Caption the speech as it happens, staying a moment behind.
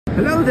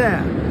Hello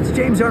there. It's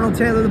James Arnold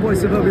Taylor, the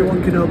voice of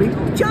Obi-Wan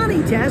Kenobi,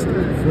 Johnny Test,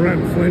 Fred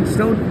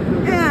Flintstone,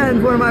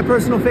 and one of my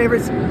personal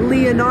favorites,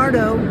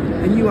 Leonardo.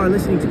 And you are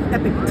listening to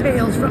Epic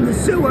Tales from the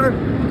Sewer.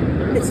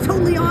 It's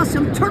totally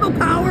awesome. Turtle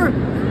power.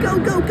 Go,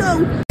 go,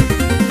 go.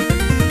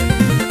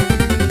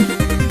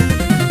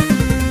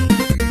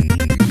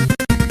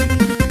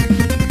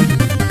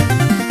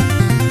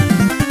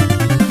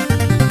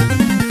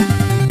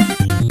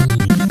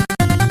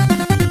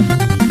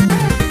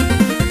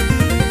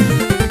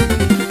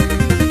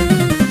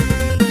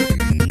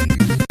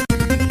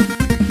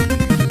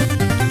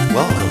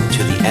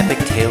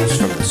 Tales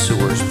from the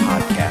Sewers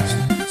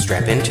podcast.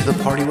 Strap into the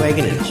party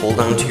wagon and hold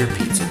on to your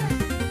pizza.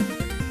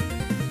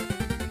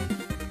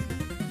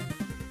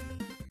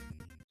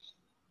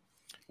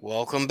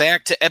 Welcome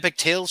back to Epic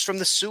Tales from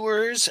the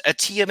Sewers, a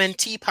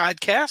TMNT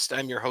podcast.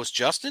 I'm your host,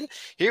 Justin.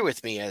 Here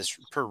with me, as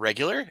per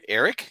regular,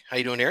 Eric. How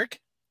you doing,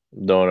 Eric?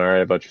 Doing all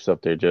right. About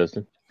yourself there,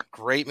 Justin?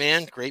 Great,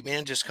 man. Great,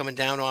 man. Just coming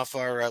down off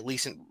our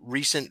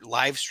recent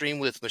live stream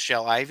with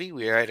Michelle Ivy.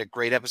 We had a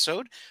great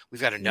episode. We've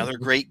got another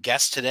great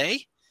guest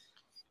today.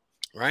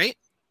 Right?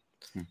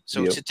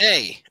 So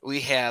Today we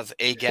have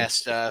a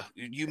guest.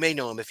 You may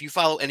know him. If you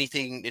follow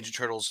anything Ninja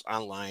Turtles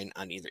online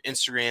on either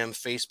Instagram,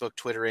 Facebook,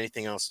 Twitter,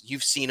 anything else,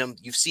 you've seen him.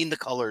 You've seen the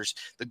colors,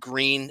 the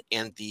green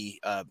and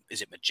the,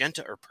 is it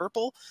magenta or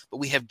purple? But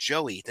we have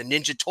Joey, the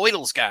Ninja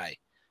Toitles guy.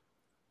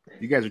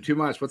 You guys are too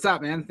much. What's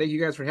up, man? Thank you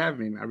guys for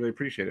having me. I really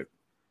appreciate it.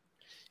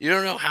 You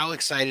don't know how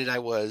excited I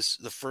was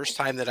the first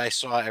time that I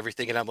saw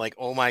everything. And I'm like,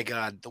 oh my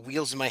God, the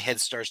wheels in my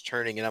head starts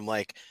turning. And I'm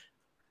like,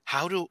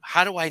 How do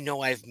I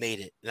know I've made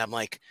it? And I'm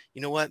like,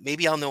 you know what?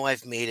 Maybe I'll know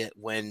I've made it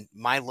when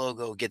my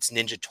logo gets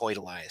Ninja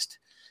Toitleized,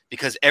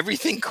 because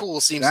everything cool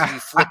seems to be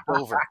flipped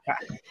over.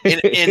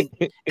 And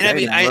I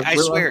mean, I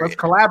swear, let's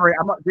collaborate.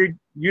 Dude,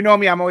 you know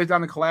me. I'm always down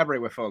to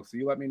collaborate with folks. So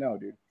you let me know,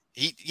 dude.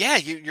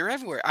 You're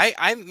everywhere.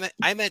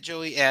 I met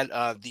Joey at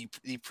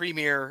the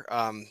premiere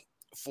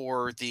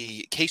for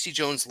the Casey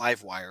Jones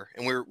Live Wire,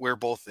 and we're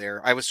both there.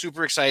 I was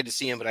super excited to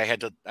see him, but I had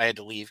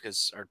to leave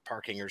because our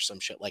parking or some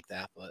shit like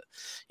that. But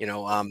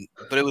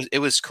but it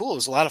was cool. It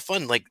was a lot of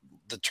fun. Like,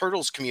 the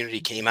Turtles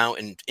community came out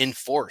in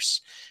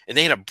force, and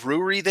they had a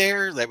brewery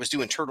there that was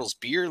doing Turtles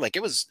beer. Like,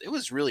 it was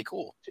really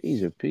cool.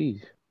 Jeez, a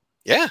piece.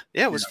 Yeah,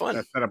 it was fun.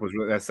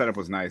 That setup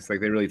was nice.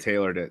 Like, they really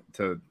tailored it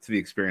to the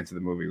experience of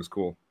the movie. It was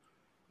cool.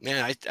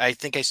 Yeah, I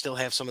think I still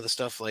have some of the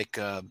stuff, like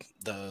the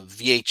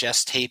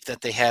VHS tape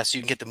that they have, so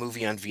you can get the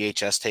movie on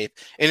VHS tape.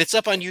 And it's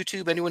up on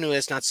YouTube. Anyone who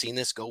has not seen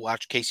this, go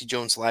watch Casey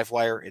Jones Live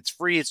Wire. It's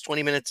free. It's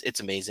 20 minutes. It's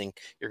amazing.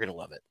 You're going to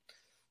love it.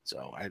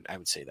 So I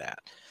would say that.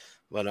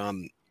 But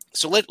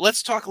so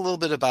let's talk a little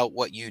bit about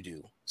what you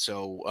do.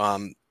 So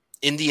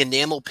in the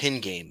enamel pin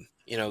game,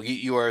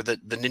 you are the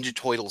Ninja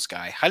Toitles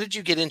guy. How did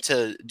you get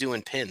into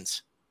doing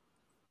pins?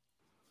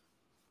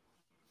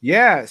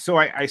 Yeah, so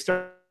I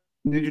started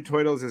Ninja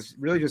Toitles is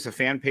really just a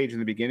fan page in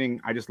the beginning.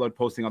 I just loved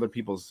posting other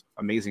people's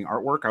amazing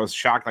artwork. I was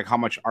shocked like how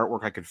much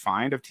artwork I could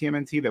find of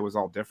TMNT that was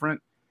all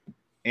different.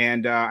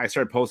 And I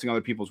started posting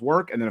other people's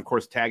work, and then of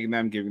course tagging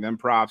them, giving them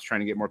props, trying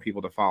to get more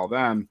people to follow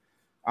them.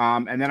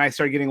 And then I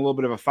started getting a little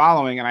bit of a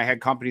following, and I had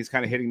companies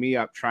kind of hitting me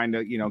up trying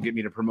to, get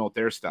me to promote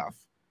their stuff.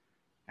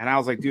 And I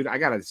was like, dude, I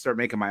got to start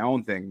making my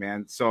own thing,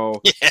 man.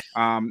 So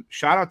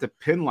shout out to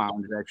Pin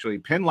Lounge, actually.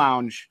 Pin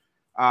Lounge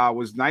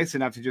was nice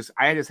enough to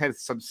I just had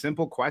some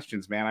simple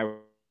questions, man.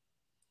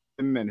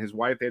 Him and his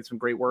wife, they had some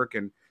great work,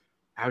 and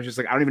I was just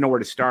like, I don't even know where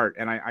to start.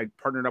 And I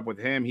partnered up with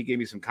him. He gave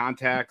me some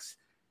contacts,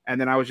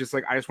 and then I was just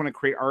like, I just want to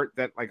create art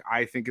that like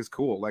I think is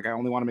cool. Like, I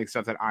only want to make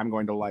stuff that I'm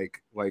going to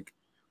like. Like,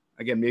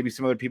 again, maybe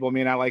some other people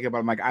may not like it, but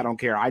I'm like, I don't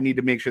care. I need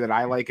to make sure that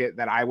I like it,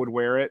 that I would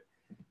wear it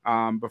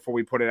before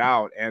we put it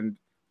out. And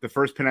the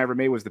first pin I ever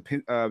made was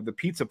the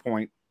pizza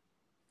point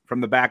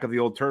from the back of the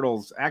old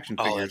Turtles action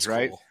figures,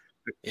 right? Cool.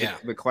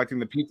 The collecting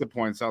the pizza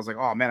points. So I was like,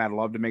 oh man, I'd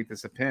love to make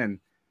this a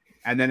pin.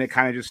 And then it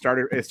kind of just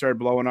started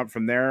blowing up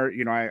from there.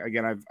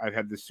 I've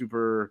had this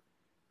super,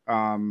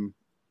 I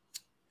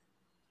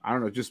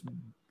don't know, just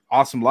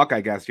awesome luck, I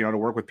guess, to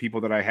work with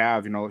people that I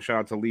have, shout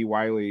out to Lee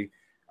Wiley,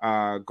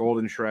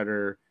 Golden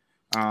Shredder.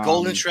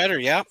 Golden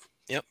Shredder. Yep.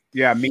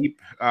 Yeah. Meep,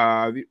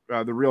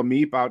 the real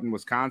Meep out in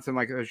Wisconsin.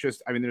 Like, it's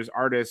just, there's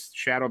artists,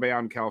 Shadow Bay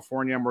out in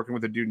California. I'm working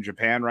with a dude in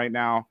Japan right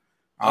now.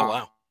 Oh,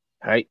 wow.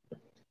 Hey.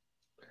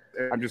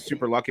 I'm just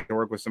super lucky to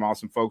work with some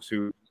awesome folks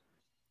who,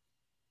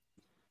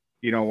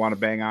 want to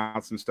bang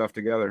out some stuff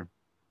together.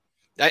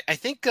 I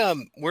think,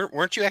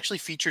 weren't you actually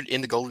featured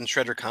in the Golden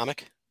Shredder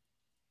comic?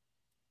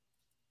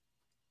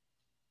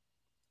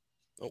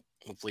 Oh,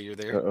 hopefully you're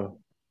there. Uh-oh.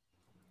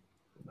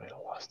 I might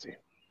have lost you.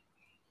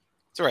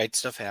 It's all right.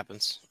 Stuff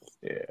happens.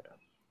 Yeah.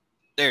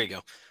 There you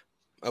go.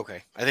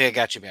 Okay. I think I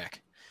got you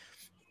back.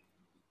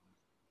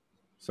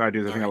 Sorry,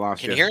 dude. I think I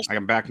lost you. Can you hear us?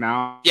 I'm back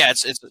now. Yeah,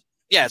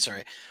 it's all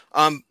right.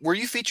 Were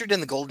you featured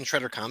in the Golden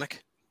Shredder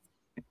comic?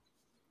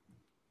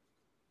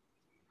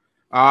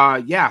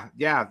 Yeah.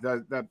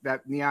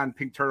 That neon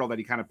pink turtle that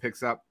he kind of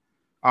picks up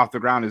off the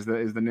ground is the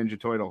Ninja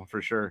Toitle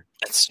for sure.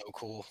 That's so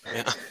cool.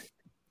 Yeah.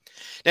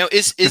 Now,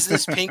 is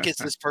this pink? Is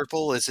this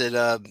purple? Is it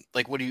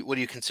like what do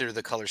you consider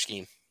the color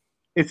scheme?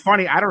 It's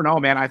funny. I don't know,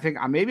 man. I think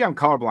maybe I'm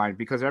colorblind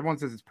because everyone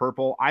says it's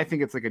purple. I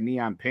think it's like a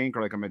neon pink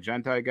or like a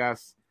magenta, I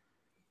guess.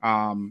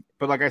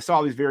 But like I saw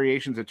all these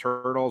variations of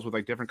turtles with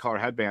like different color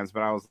headbands,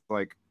 but I was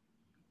like,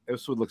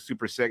 this would look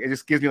super sick. It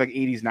just gives me like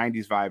 80s,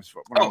 90s vibes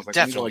when I was like,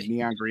 definitely. like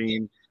neon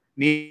green,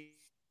 neon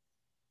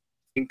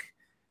pink.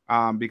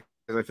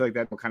 Because I feel like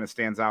that kind of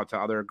stands out to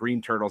other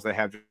green turtles that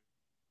have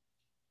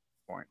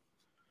point.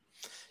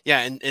 Yeah,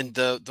 and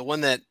the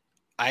one that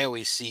I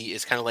always see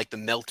is kind of like the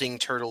melting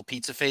turtle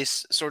pizza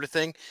face sort of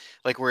thing,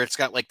 like where it's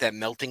got like that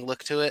melting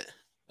look to it.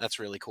 That's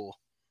really cool.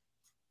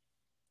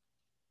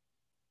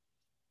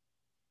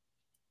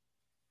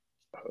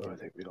 Oh, I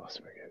think we lost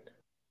him again.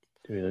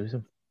 Did we lose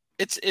him?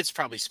 It's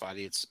probably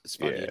spotty. It's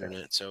spotty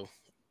internet, so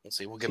we'll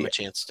see. We'll give him a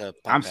chance to.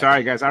 I'm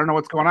sorry, guys. I don't know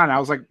what's going on. I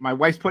was like, my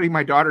wife's putting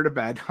my daughter to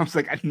bed. I was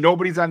like,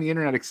 nobody's on the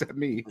internet except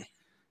me.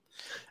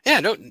 Yeah,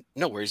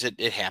 no worries.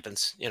 It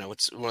happens. You know,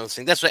 it's one of those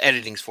things. That's what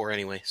editing's for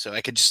anyway. So I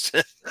could just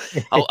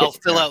I'll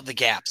fill out the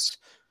gaps.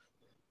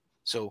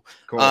 So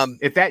cool.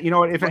 If that,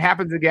 if it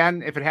happens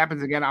again,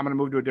 I'm gonna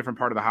move to a different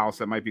part of the house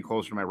that might be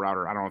closer to my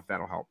router. I don't know if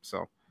that'll help.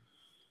 So.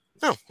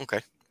 Oh, okay.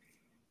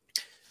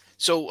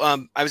 So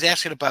I was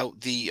asking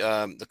about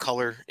the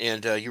color,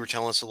 and you were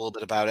telling us a little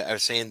bit about it. I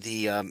was saying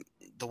the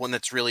one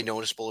that's really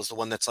noticeable is the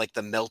one that's like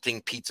the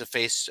melting pizza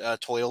face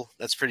toil.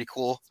 That's pretty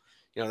cool.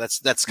 You know,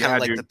 that's kind of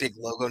like the big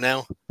logo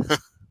now.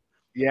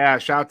 Yeah,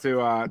 shout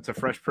out to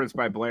Fresh Prince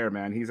by Blair,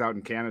 man. He's out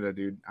in Canada,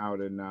 dude.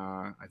 Out in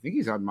I think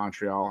he's out in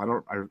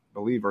Montreal. I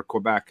believe, or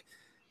Quebec.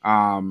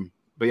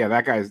 But yeah,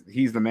 that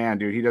he's the man,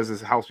 dude. He does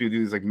this, helps me do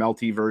these like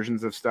melty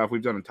versions of stuff.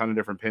 We've done a ton of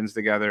different pins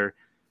together,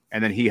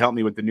 and then he helped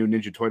me with the new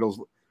Ninja Toitles.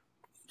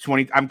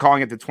 I'm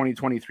calling it the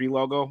 2023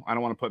 logo. I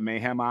don't want to put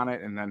mayhem on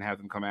it and then have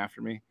them come after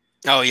me.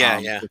 Oh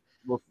yeah.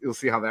 We'll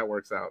see how that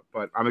works out.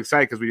 But I'm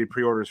excited because we did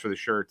pre-orders for the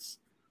shirts,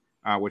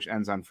 which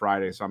ends on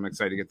Friday. So I'm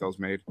excited to get those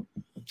made.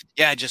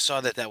 Yeah, I just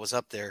saw that was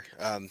up there.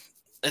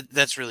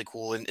 That's really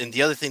cool. And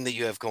the other thing that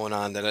you have going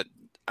on that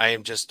I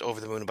am just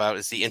over the moon about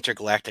is the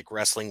intergalactic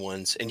wrestling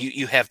ones. And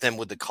you have them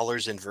with the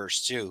colors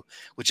inverse too,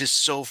 which is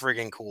so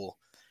friggin' cool.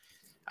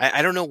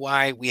 I don't know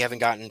why we haven't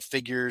gotten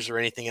figures or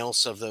anything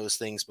else of those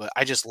things, but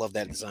I just love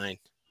that design.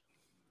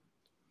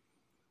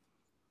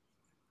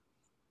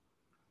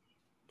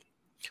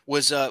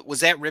 Was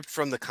that ripped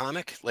from the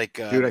comic? Like,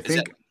 dude, I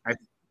think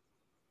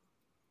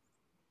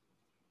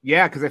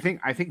yeah, because I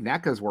think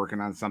NECA's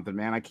working on something,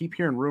 man. I keep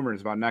hearing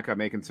rumors about NECA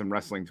making some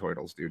wrestling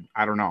toitles, dude.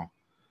 I don't know.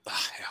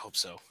 I hope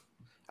so.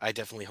 I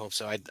definitely hope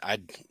so.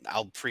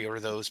 I'll pre-order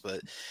those,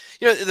 but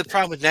the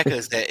problem with NECA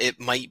is that it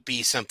might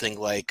be something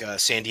like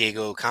San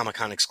Diego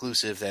Comic-Con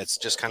exclusive that's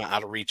just kind of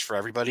out of reach for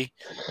everybody.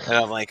 And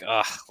I'm like,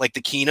 like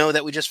the Kino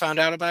that we just found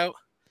out about.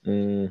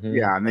 Mm-hmm.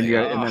 Yeah, and then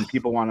and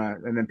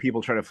then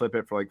people try to flip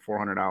it for like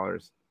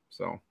 $400.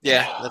 So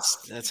yeah,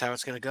 that's how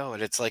it's gonna go.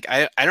 And it's like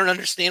I don't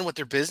understand what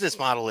their business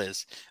model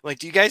is. I'm like,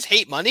 do you guys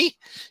hate money?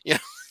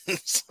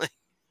 It's like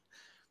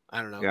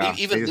I don't know. Yeah,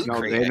 even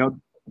Luke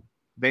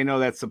they know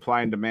that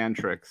supply and demand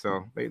trick,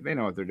 so they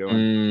know what they're doing.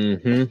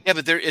 Mm-hmm. Yeah,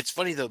 but it's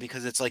funny though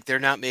because it's like they're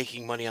not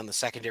making money on the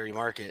secondary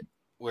market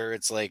where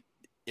it's like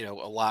a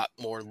lot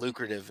more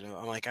lucrative. And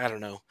I'm like, I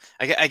don't know.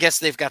 I guess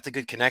they've got the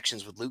good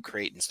connections with Loot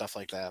Crate and stuff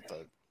like that,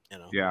 but.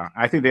 Yeah,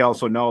 I think they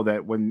also know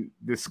that when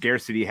this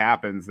scarcity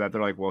happens, that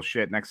they're like, well,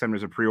 shit, next time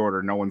there's a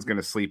pre-order, no one's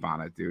gonna sleep on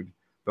it, dude.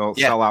 They'll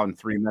sell out in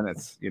 3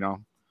 minutes,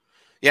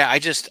 Yeah, I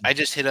just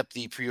hit up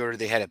the pre-order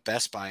they had at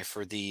Best Buy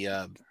for the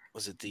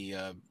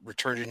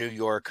Return to New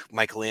York,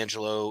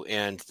 Michelangelo,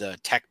 and the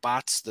Tech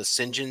Bots, the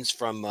Sinjins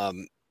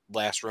from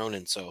Last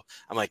Ronin. So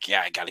I'm like,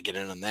 yeah, I got to get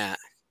in on that.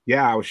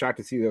 Yeah, I was shocked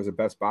to see there was a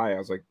Best Buy. I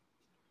was like,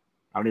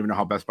 I don't even know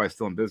how Best Buy is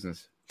still in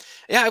business.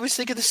 Yeah, I was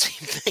thinking the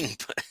same thing,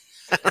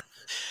 but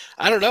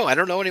I don't know. I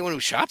don't know anyone who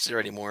shops there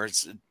anymore.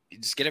 You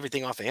just get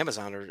everything off of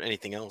Amazon or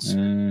anything else.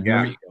 Mm-hmm.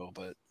 Yeah, there you go.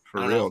 But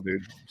for real,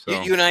 dude.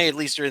 So you and I at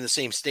least are in the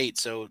same state,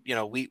 so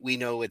we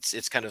know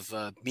it's kind of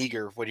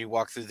meager when you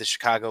walk through the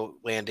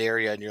Chicagoland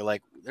area and you're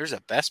like, "There's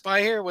a Best Buy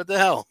here? What the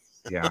hell?"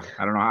 Yeah,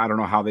 I don't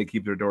know how they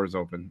keep their doors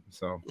open.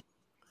 So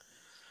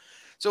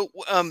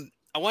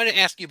I wanted to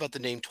ask you about the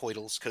name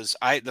Toitles because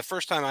the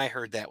first time I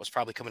heard that was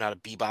probably coming out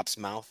of Bebop's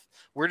mouth.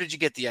 Where did you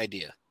get the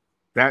idea?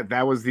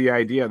 That was the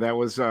idea. That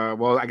was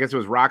I guess it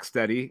was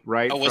Rocksteady,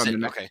 right? Oh, was it?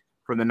 Okay.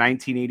 From the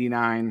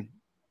 1989.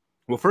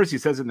 Well, first he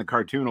says it in the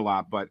cartoon a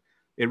lot, but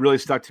it really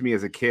stuck to me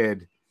as a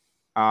kid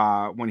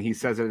when he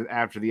says it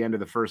after the end of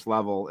the first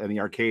level in the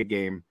arcade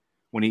game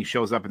when he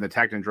shows up in the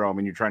Technodrome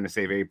and you're trying to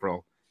save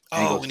April.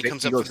 Oh, when he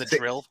comes up for the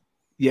drill?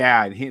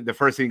 Yeah, and the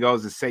first thing he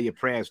goes is say your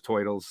prayers,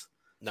 Toitles.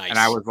 Nice. And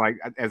I was like,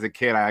 as a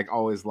kid, I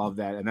always loved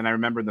that. And then I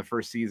remember in the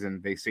first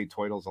season, they say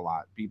Toitles a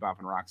lot. Bebop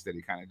and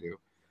Rocksteady kind of do.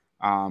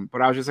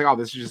 But I was just like, oh,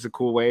 this is just a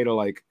cool way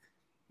to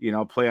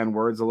play on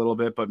words a little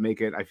bit, but make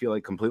it, I feel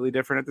like, completely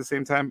different at the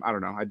same time. I don't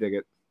know. I dig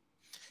it.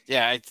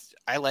 Yeah,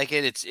 I like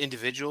it. It's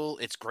individual.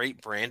 It's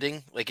great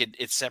branding. Like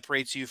it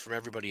separates you from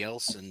everybody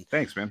else. And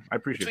Thanks, man. I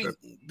appreciate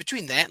that.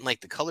 between that and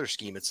like the color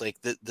scheme, it's like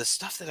the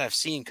stuff that I've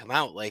seen come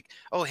out. Like,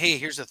 oh hey,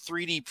 here's a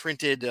 3D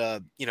printed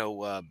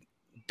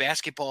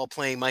basketball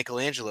playing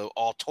Michelangelo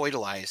all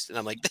toitalized, and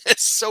I'm like,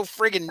 that's so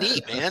friggin'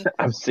 neat, man.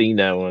 I've seen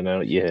that one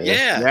out. Yeah.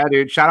 Yeah.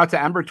 Dude. Shout out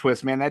to Ember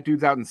Twist, man. That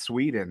dude's out in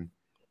Sweden.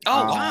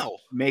 Oh wow.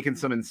 Making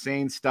some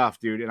insane stuff,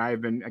 dude. And I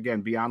have been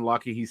again beyond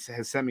lucky. He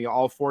has sent me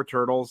all 4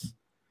 turtles,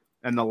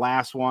 and the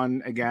last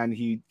one again,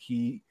 he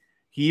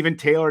even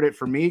tailored it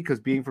for me because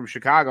being from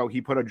Chicago,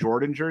 he put a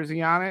Jordan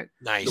jersey on it.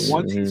 Nice. The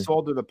ones he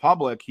sold to the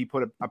public, he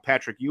put a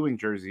Patrick Ewing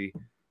jersey.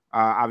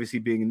 Obviously,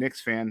 being a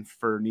Knicks fan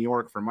for New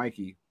York for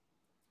Mikey,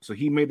 so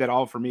he made that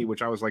all for me,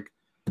 which I was like,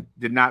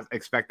 did not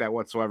expect that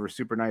whatsoever.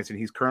 Super nice, and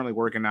he's currently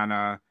working on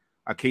a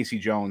Casey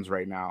Jones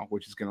right now,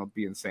 which is going to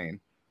be insane.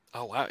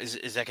 Oh wow, is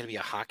that going to be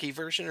a hockey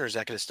version, or is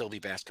that going to still be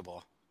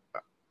basketball?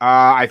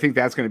 I think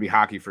that's going to be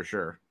hockey for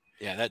sure.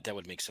 Yeah, that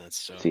would make sense.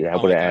 So, See, I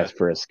would have asked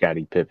for a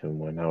Scottie Pippen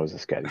when I was a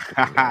Scottie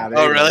Pippen.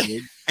 Oh,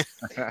 really?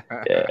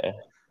 Yeah,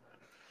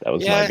 that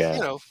was my guy.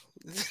 You know,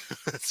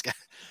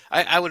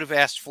 I would have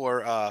asked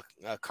for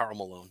Karl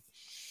Malone.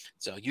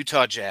 So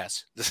Utah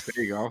Jazz.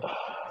 There you go.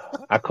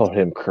 I called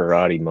him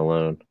Karate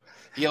Malone.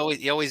 He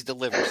always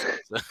delivers.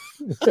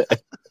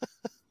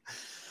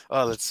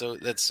 Oh,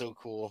 that's so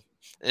cool.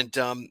 And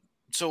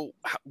so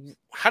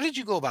how did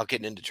you go about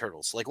getting into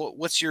Turtles? Like,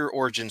 what's your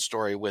origin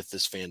story with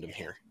this fandom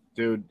here?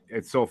 Dude,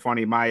 it's so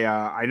funny. My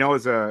I know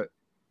as a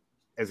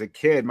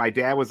kid, my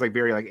dad was like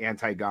very like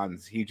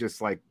anti-guns. He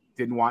just like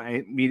didn't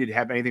want me to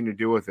have anything to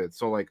do with it.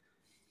 So like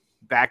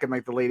back in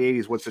like the late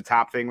 80s, what's the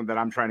top thing that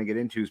I'm trying to get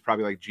into is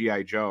probably like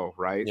G.I. Joe,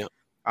 right? Yep.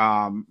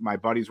 My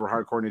buddies were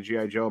hardcore into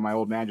G.I. Joe. My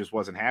old man just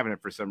wasn't having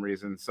it for some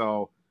reason.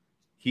 So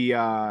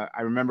I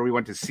remember we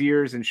went to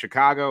Sears in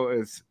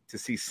Chicago to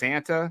see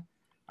Santa.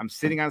 I'm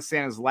sitting on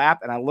Santa's lap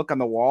and I look on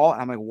the wall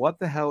and I'm like, what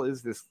the hell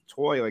is this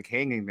toy like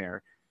hanging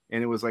there?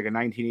 And it was like a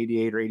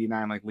 1988 or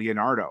 89, like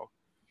Leonardo.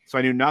 So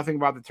I knew nothing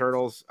about the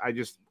Turtles. I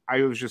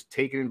was just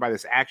taken in by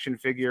this action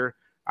figure.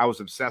 I was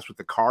obsessed with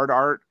the card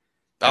art.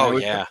 Oh,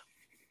 yeah.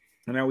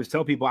 And I always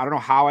tell people, I don't know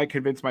how I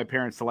convinced my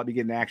parents to let me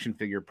get an action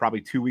figure probably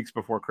 2 weeks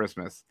before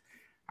Christmas.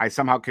 I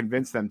somehow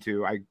convinced them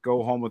to. I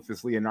go home with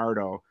this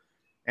Leonardo,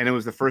 and it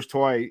was the first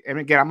toy. And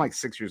again, I'm like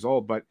 6 years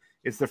old, but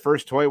it's the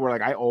first toy where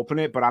like I open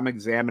it, but I'm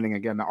examining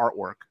again the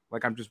artwork.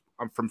 Like I'm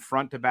from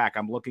front to back.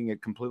 I'm looking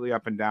at completely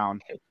up and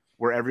down.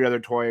 Where every other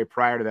toy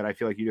prior to that, I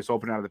feel like you just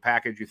open it out of the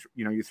package,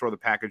 you throw the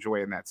package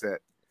away, and that's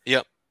it.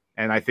 Yep.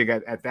 And I think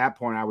at that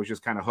point, I was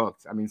just kind of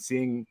hooked. I mean,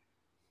 seeing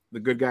the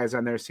good guys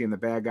on there, seeing the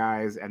bad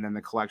guys, and then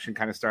the collection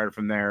kind of started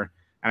from there.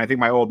 And I think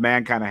my old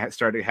man kind of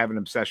started having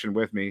an obsession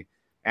with me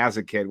as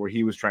a kid, where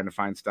he was trying to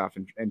find stuff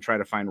and try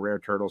to find rare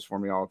turtles for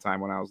me all the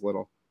time when I was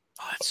little.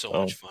 Oh, that's so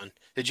much fun.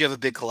 Did you have a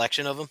big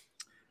collection of them?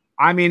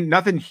 I mean,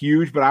 nothing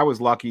huge, but I was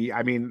lucky.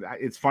 I mean,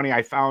 it's funny.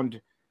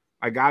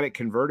 I got it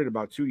converted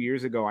about 2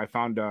 years ago. I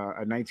found a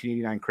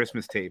 1989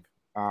 Christmas tape,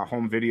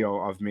 home video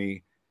of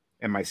me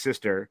and my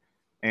sister.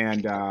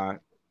 And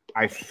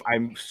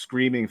I'm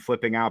screaming,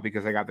 flipping out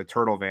because I got the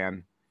turtle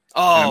van.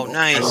 Oh,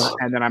 nice.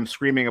 And then I'm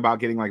screaming about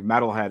getting like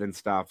Metalhead and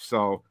stuff.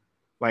 So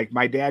like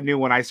my dad knew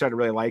when I started to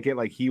really like it,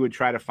 like he would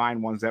try to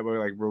find ones that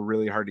were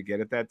really hard to get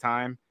at that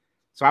time.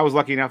 So I was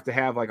lucky enough to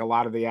have like a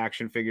lot of the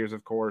action figures,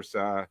 of course,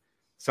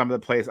 some of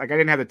the plays. Like I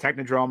didn't have the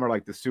Technodrome or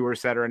like the sewer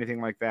set or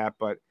anything like that,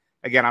 but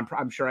again,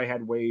 I'm sure I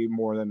had way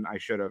more than I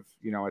should have,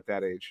 at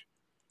that age.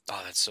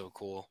 Oh, that's so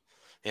cool.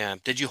 Yeah.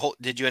 Did you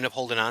end up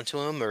holding on to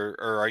them, or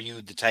are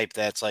you the type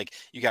that's like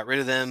you got rid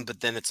of them, but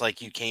then it's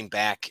like you came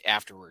back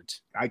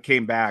afterwards? I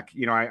came back.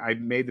 I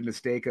made the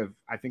mistake of,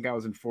 I think I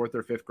was in 4th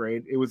or 5th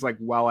grade. It was like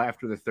well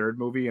after the 3rd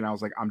movie, and I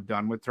was like, I'm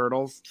done with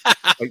Turtles.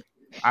 Like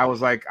I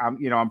was like,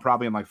 I'm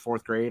probably in like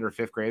 4th grade or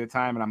 5th grade at the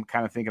time, and I'm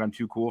kind of thinking I'm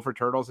too cool for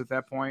Turtles at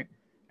that point.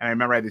 And I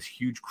remember I had this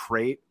huge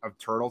crate of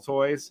turtle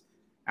toys.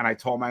 And I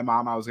told my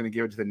mom I was going to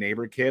give it to the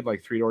neighbor kid,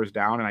 like 3 doors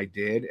down, and I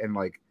did. And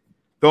like,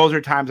 those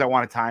are times I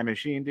want a time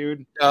machine,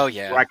 dude. Oh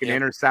yeah, where I can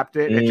intercept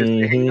it and just,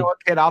 hey, you know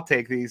what, kid, I'll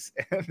take these,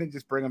 and then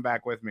just bring them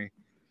back with me.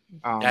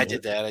 I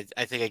did that.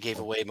 I think I gave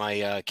away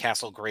my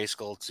Castle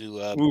Grayskull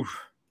to. Oof.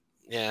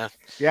 Yeah.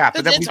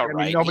 But then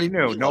nobody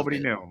knew. Nobody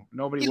knew.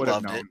 Nobody would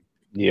have known.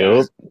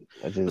 Yep.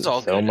 I just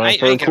all sell good. my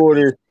first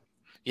quarter.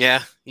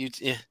 Yeah,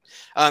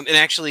 and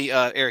actually,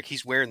 Eric,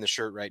 he's wearing the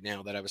shirt right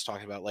now that I was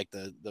talking about, like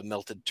the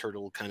melted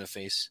turtle kind of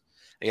face.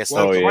 I guess.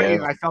 Well,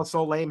 I felt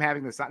so lame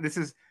having this on.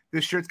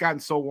 This shirt's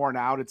gotten so worn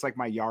out. It's like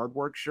my yard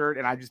work shirt,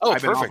 and I've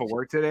been off of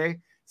work today,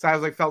 so I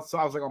was like,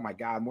 oh my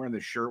god, I'm wearing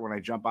this shirt when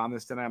I jump on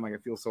this tonight. I'm like, I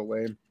feel so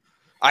lame.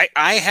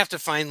 I have to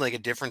find like a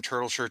different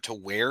turtle shirt to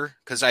wear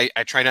because I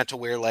try not to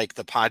wear like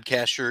the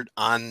podcast shirt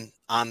on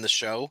the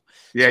show.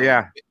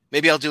 Yeah.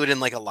 Maybe I'll do it in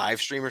like a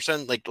live stream or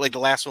something. Like the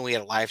last one we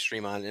had a live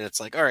stream on, and it's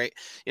like, all right,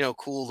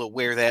 cool to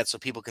wear that so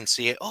people can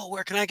see it. Oh,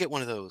 where can I get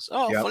one of those?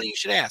 Oh, funny you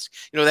should ask.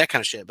 that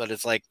kind of shit. But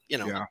it's like,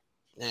 now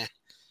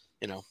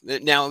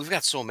we've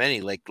got so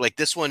many. Like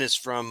this one is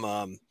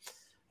from,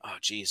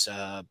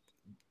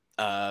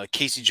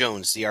 Casey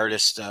Jones, the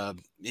artist.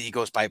 He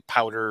goes by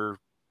Powder.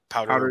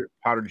 Powder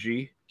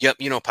G. Yep,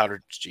 you know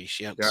Powder G.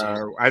 Yep.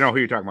 I know who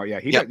you're talking about. Yeah,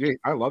 Yep.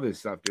 I love his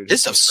stuff, dude.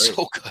 This stuff's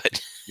so good.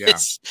 Yeah.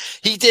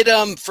 He did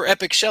for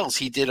Epic Shells.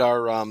 He did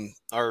our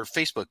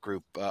Facebook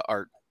group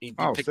art. He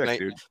picked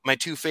sick, my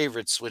two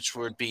favorites, which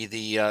would be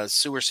the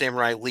Sewer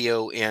Samurai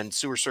Leo and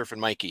Sewer Surfing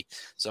Mikey.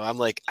 So I'm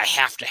like, I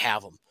have to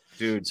have them,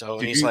 dude. So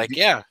and he's like,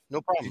 yeah,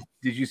 no problem.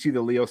 Did you see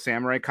the Leo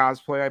Samurai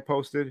cosplay I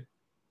posted?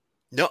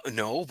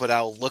 No, but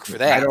I'll look for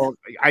that.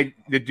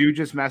 The dude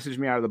just messaged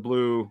me out of the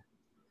blue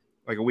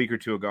like a week or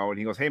two ago, and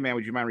he goes, "Hey man,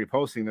 would you mind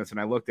reposting this?" And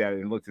I looked at it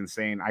and it looked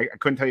insane. I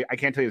couldn't tell you, I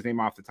can't tell you his name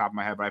off the top of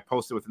my head, but I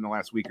posted within the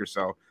last week or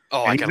so.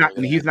 Oh, and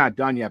he's not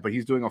done yet, but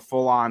he's doing a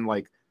full on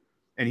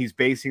and he's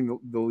basing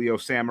the Leo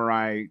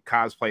Samurai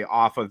cosplay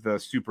off of the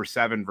Super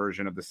 7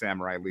 version of the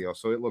Samurai Leo,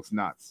 so it looks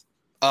nuts.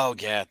 Oh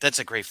yeah, that's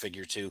a great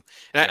figure too.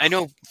 And I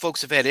know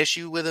folks have had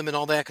issue with him and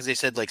all that because they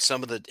said like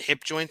some of the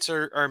hip joints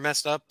are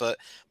messed up, but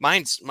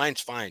mine's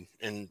fine.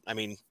 And I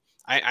mean,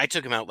 I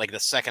took him out like the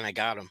second I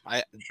got him.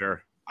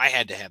 I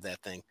had to have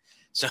that thing.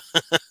 So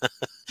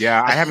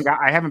yeah,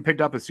 I haven't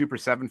picked up a Super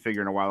 7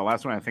 figure in a while. The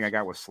last one I think I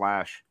got was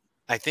Slash.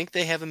 I think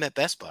they have him at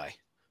Best Buy.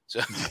 So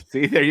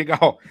see, there you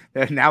go.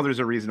 Now there's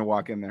a reason to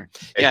walk in there.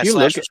 Yeah,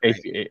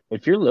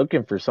 if you're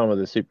looking for some of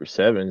the Super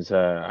 7s,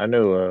 I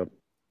know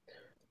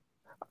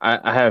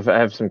I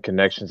have some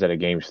connections at a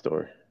game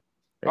store.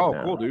 Right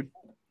now. Cool, dude.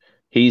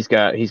 He's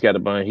got a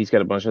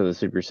bunch of the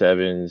Super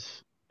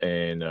 7s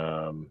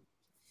and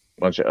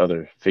bunch of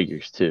other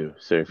figures too.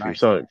 So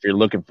if you're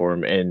looking for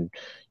them, and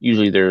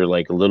usually they're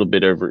like a little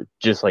bit over,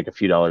 just like a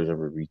few dollars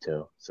over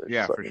retail. So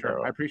yeah, for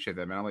sure. I appreciate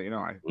that, man. I'll let you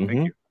know. Thank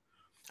you.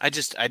 I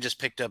just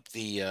picked up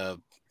the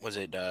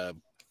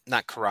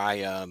not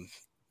Karai,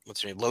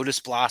 what's her name,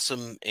 Lotus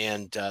Blossom,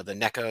 and the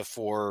NECA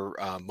for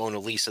Mona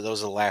Lisa.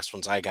 Those are the last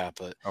ones I got.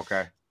 But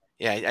okay,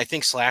 yeah, I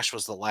think Slash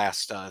was the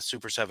last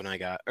Super 7 I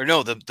got, or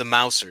no, the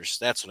Mousers.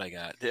 That's what I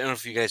got. I don't know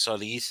if you guys saw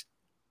these,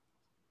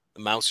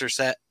 the Mouser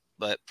set.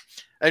 But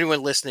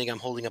anyone listening, I'm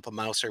holding up a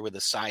Mouser with a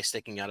sai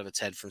sticking out of its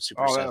head from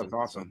Super 7. Oh, that's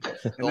awesome.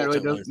 And that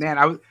really does,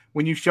 man,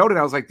 when you showed it,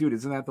 I was like, dude,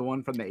 isn't that the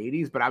one from the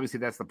 80s? But obviously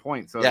that's the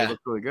point. So it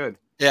looks really good.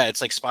 Yeah,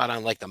 it's like spot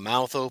on, like the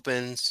mouth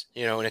opens,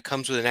 and it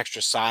comes with an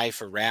extra sai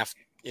for Raph,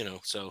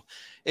 so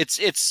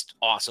it's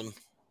awesome.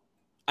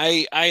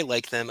 I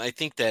like them. I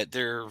think that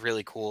they're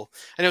really cool.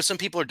 I know some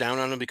people are down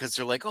on them because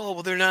they're like, oh,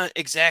 well, they're not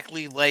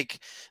exactly like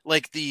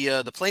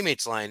the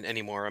Playmates line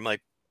anymore. I'm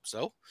like,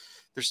 so?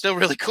 They're still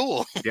really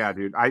cool. Yeah,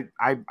 dude.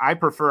 I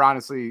prefer,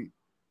 honestly,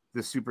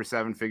 the Super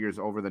 7 figures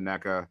over the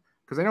NECA,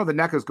 because I know the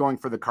NECA is going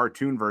for the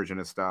cartoon version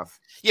of stuff.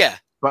 Yeah.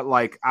 But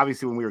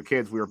obviously when we were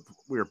kids, we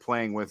were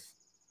playing with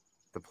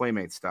the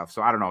Playmate stuff.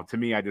 So I don't know. To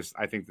me, I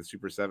think the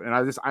Super 7,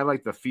 and I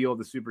like the feel of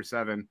the Super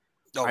 7.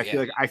 Oh, I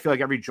feel like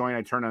every joint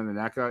I turn on the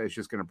NECA is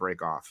just going to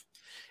break off.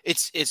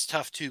 It's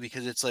tough too,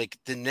 because it's like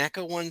the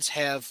NECA ones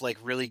have like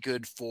really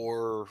good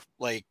for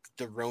like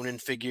the Ronin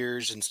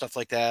figures and stuff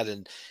like that,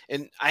 and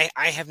I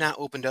have not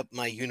opened up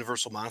my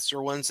Universal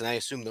Monster ones, and I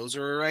assume those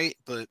are all right,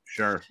 but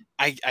sure,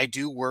 I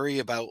do worry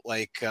about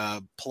like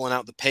pulling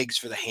out the pegs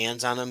for the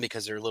hands on them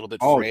because they're a little bit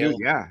frail.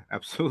 Dude, yeah,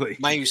 absolutely.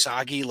 My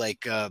Usagi,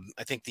 like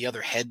I think the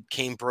other head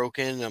came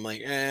broken. I'm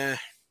like,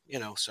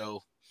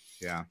 so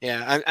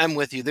yeah, I'm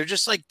with you. They're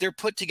just like they're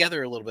put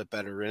together a little bit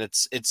better, and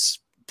it's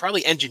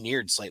probably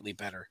engineered slightly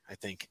better, I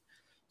think.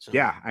 So.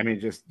 Yeah, I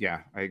mean,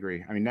 I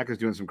agree. I mean, NECA's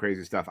doing some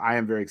crazy stuff. I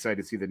am very excited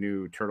to see the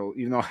new Turtle.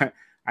 Even though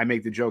I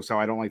make the jokes how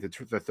I don't like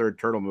the third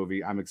Turtle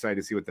movie, I'm excited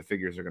to see what the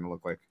figures are going to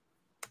look like.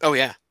 Oh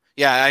yeah,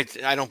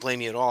 I don't blame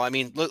you at all. I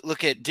mean,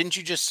 look at, didn't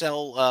you just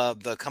sell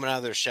the coming out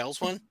of their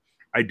shells one?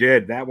 I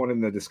did, that one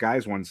and the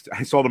disguise ones.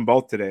 I sold them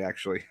both today,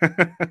 actually.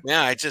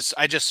 Yeah, I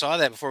just saw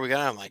that before we got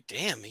on. I'm like,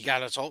 damn, he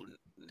got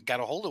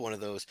a hold of one of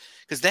those,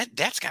 because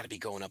that's got to be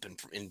going up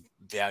in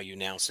value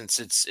now since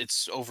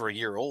it's over a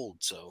year old.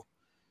 So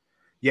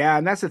yeah,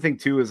 and that's the thing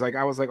too, is like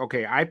I was like,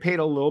 okay, I paid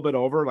a little bit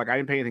over, like I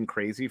didn't pay anything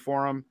crazy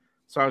for them,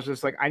 so I was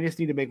just like, I just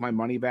need to make my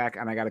money back,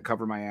 and I got to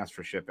cover my ass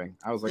for shipping.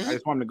 I was like, I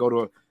just wanted to go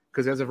to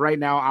because as of right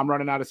now, I'm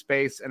running out of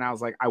space, and I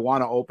was like, I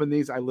want to open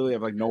these. I literally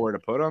have like nowhere to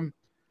put them,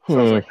 so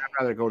I was like,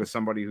 I'd rather go to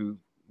somebody who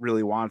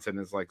really wants it and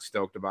is like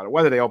stoked about it.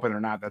 Whether they open it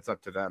or not, that's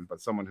up to them.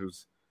 But someone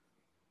who's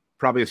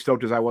probably as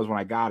stoked as I was when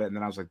I got it, and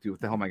then I was like, dude, what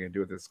the hell am I going to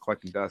do with this?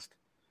 Collecting dust.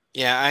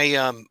 Yeah,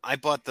 I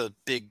bought the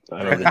big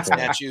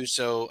statue,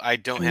 so I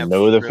don't have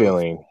the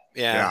feeling.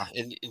 Yeah,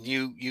 and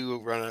you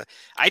run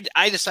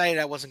I decided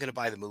I wasn't going to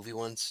buy the movie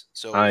ones,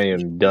 so I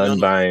am done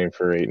buying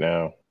for right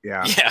now.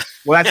 Yeah.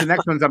 Well, that's the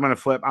next ones I'm going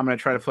to flip. I'm going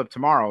to try to flip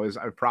tomorrow. Is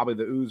probably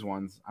the Ooze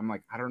ones. I'm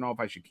like, I don't know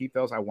if I should keep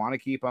those. I want to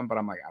keep them, but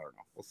I'm like, I don't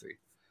know. We'll see.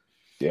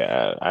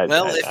 Yeah.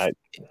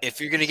 If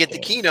you're going to get the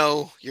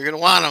Kino, you're going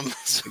to want them.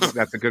 So.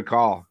 That's a good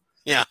call.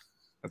 Yeah,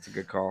 that's a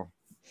good call.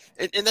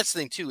 And that's the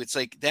thing too. It's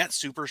like that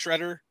Super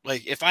Shredder.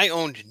 Like if I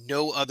owned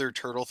no other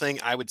turtle thing,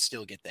 I would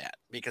still get that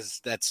because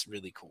that's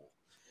really cool.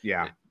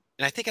 Yeah.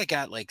 And I think I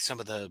got like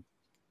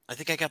I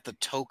think I got the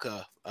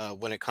Toka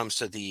when it comes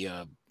to the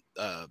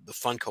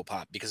Funko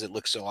Pop because it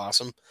looks so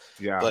awesome.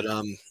 Yeah. But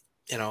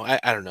I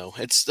don't know.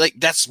 It's like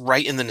that's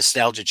right in the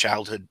nostalgia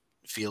childhood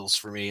feels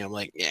for me. I'm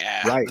like,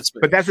 yeah, right.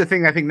 But that's the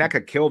thing. I think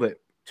NECA killed it.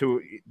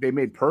 They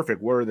made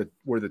perfect. Were the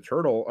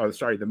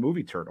the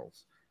movie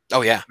Turtles.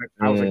 Oh yeah.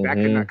 I was like that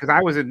could not, because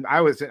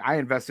I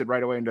invested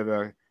right away into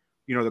the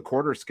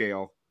quarter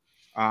scale.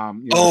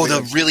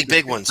 The really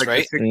big ones, like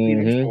right? The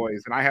 16-inch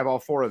boys, and I have all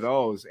 4 of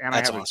those, and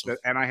That's I have awesome.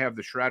 and I have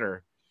the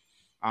shredder.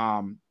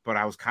 But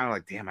I was kind of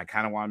like, damn, I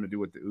kind of want them to do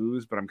with the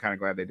ooze, but I'm kind of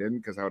glad they didn't,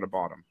 because I would have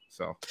bought them.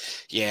 So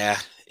yeah,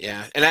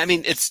 and I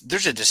mean,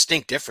 there's a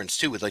distinct difference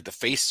too with like the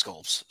face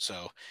sculpts.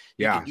 So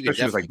you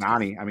especially with like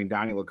Donnie. I mean,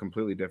 Donnie looked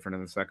completely different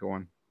in the second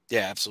one.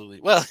 Yeah, absolutely.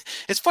 Well,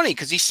 it's funny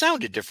because he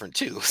sounded different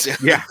too. So.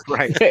 Yeah,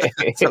 right.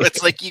 So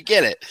it's like you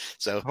get it.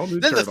 So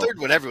then turtle. The third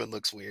one, everyone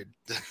looks weird.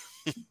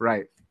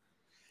 Right.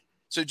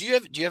 So do you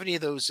have any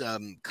of those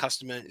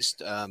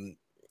customized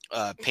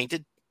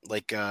painted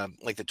like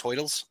the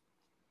Toitles?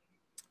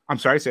 I'm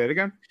sorry, say it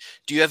again.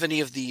 Do you have any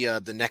of the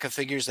NECA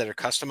figures that are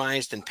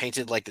customized and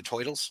painted like the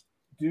Toitles?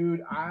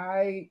 Dude,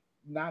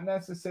 not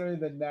necessarily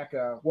the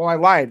NECA. Well, I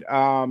lied.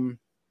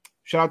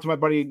 Shout out to my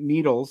buddy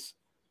Needles.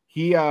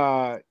 He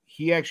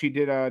actually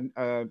did a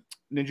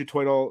Ninja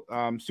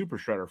Toitle super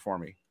shredder for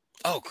me.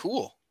 Oh,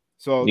 cool.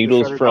 So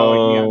Needles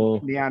from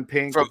like neon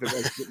pink with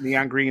the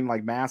neon green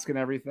like mask and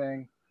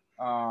everything.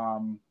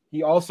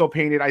 He also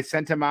painted. I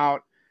sent him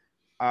out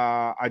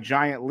a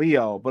giant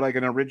Leo, but like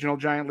an original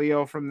giant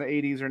Leo from the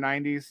 80s or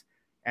 90s,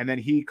 and then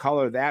he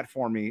colored that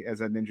for me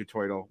as a Ninja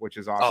Toitle, which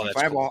is awesome. Oh,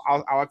 that's cool.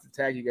 I'll have to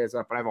tag you guys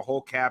up, but I have a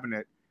whole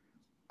cabinet,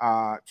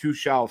 2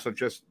 shelves of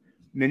just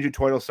Ninja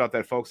Toitle stuff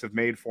that folks have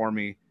made for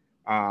me,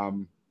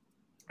 and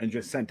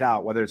just sent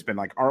out, whether it's been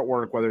like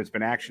artwork, whether it's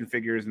been action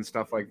figures and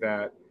stuff like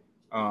that.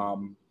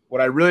 What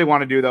I really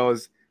want to do though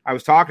is, I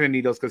was talking to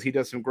Needles because he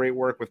does some great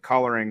work with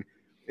coloring,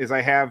 is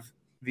I have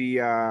the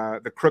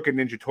Crooked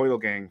Ninja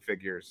Toitle Gang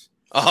figures.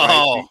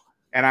 Oh, right?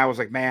 And I was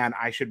like, man,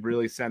 I should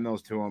really send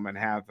those to him and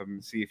have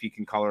him see if he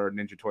can color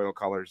Ninja Toitle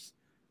colors,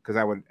 because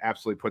I would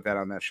absolutely put that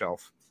on that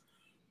shelf.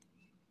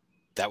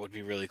 That would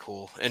be really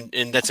cool,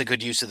 and that's a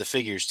good use of the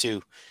figures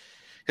too,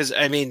 because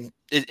I mean,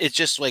 it's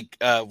just like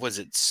was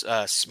it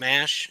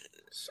Smash?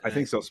 I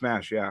think so,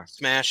 Smash, yeah,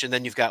 Smash, and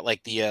then you've got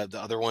like the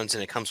other ones,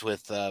 and it comes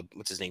with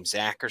what's his name,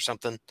 Zach or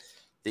something,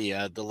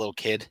 the little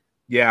kid.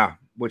 Yeah,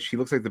 which he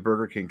looks like the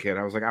Burger King kid.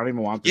 I was like, I don't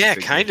even want this. Yeah,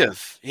 kind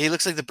of. He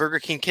looks like the Burger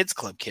King Kids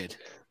Club kid.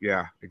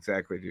 Yeah,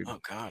 exactly, dude. Oh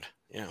God,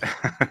 yeah.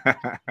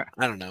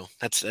 I don't know.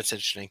 That's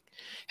interesting.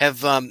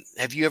 Have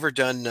you ever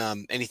done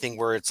anything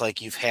where it's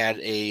like you've had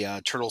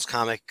a Turtles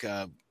comic,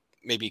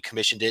 maybe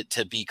commissioned it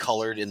to be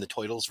colored in the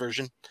Toitles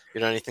version? You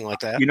know, anything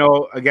like that?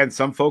 Again,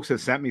 some folks have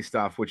sent me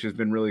stuff, which has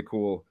been really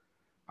cool.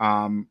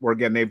 Where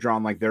again, they've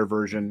drawn like their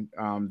version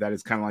that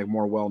is kind of like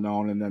more well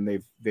known, and then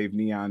they've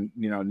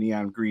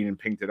neon green and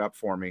pinked it up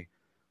for me,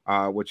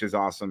 which is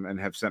awesome, and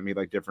have sent me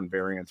like different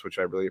variants, which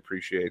I really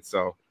appreciate.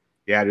 So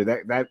yeah, dude,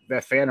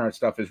 that fan art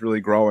stuff is really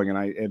growing, and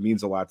it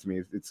means a lot to me.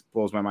 It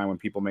blows my mind when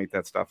people make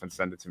that stuff and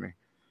send it to me.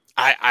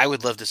 I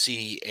would love to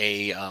see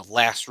a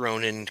Last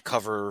Ronin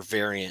cover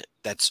variant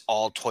that's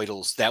all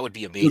Toitles. That would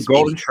be amazing. Dude,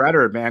 Golden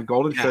Shredder, man.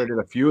 Golden Shredder did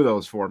a few of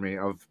those for me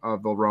of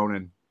the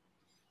Ronin.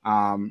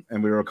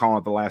 And we were calling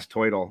it the Last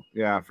Toitle.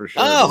 Yeah, for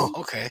sure. Oh,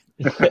 okay.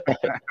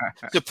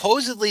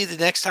 Supposedly the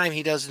next time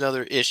he does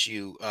another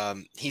issue,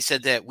 he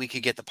said that we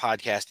could get the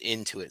podcast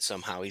into it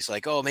somehow. He's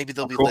like, oh, maybe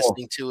they'll be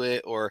listening to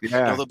it, or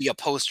there'll be a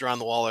poster on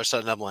the wall or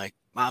something. I'm like,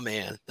 my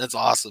man, that's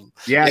awesome.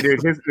 Yeah,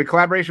 dude, the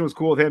collaboration was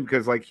cool with him,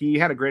 because like he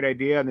had a great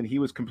idea, and then he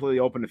was completely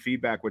open to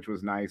feedback, which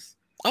was nice.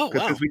 Oh,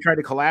 wow. Since we tried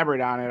to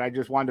collaborate on it, I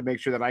just wanted to make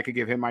sure that I could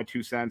give him my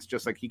 2 cents,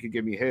 just like he could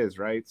give me his,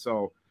 right?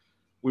 So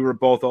we were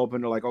both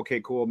open to like, okay,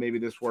 cool, maybe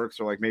this works,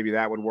 or like maybe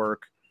that would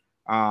work.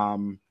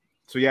 So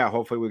yeah,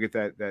 hopefully we'll get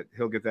that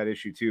he'll get that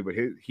issue too. But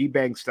he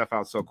bangs stuff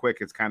out so quick,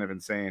 it's kind of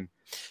insane.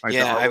 Like,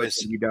 yeah, I was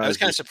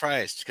kind of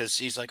surprised, because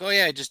he's like, oh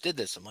yeah, I just did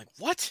this. I'm like,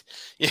 what?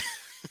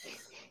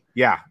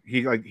 Yeah,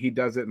 he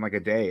does it in like a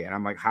day, and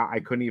I'm like, how?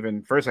 I could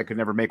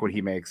never make what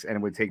he makes, and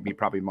it would take me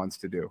probably months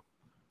to do.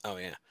 Oh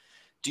yeah.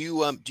 Do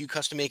you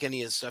custom make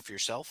any of the stuff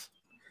yourself?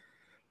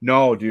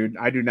 No, dude,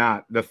 I do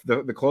not.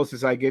 The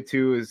closest I get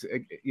to is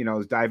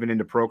diving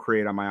into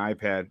Procreate on my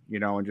iPad,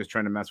 and just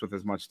trying to mess with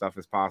as much stuff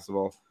as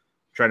possible.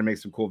 Try to make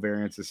some cool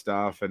variants of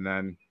stuff, and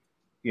then,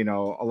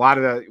 a lot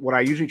of what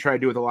I usually try to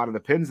do with a lot of the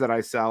pins that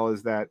I sell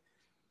is that,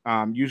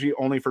 usually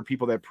only for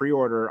people that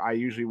pre-order, I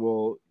usually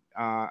will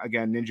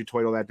again Ninja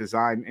Toitle that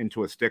design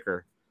into a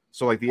sticker.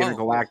 So like the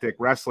Intergalactic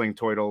Wrestling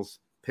Toitles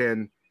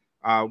pin,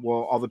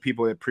 all the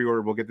people that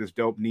pre-order will get this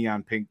dope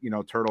neon pink,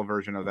 turtle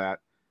version of that.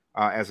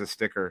 As a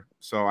sticker.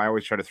 So I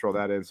always try to throw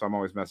that in. So I'm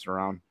always messing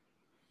around.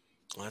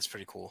 Well, that's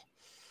pretty cool.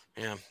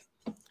 Yeah.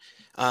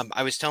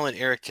 I was telling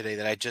Eric today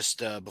that I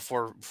just,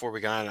 before we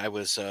got on, I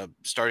was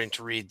starting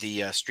to read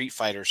the Street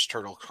Fighters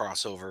Turtle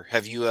crossover.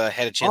 Have you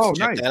had a chance to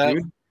check that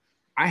dude. out?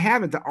 I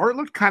haven't. The art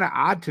looked kind of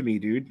odd to me,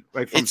 dude.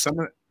 Like from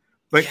someone,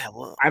 like, yeah,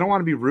 well, I don't want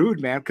to be rude,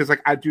 man. Cause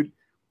like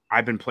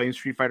I've been playing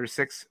Street Fighter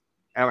 6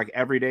 like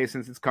every day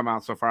since it's come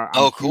out so far.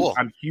 Cool.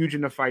 I'm huge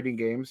into fighting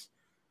games.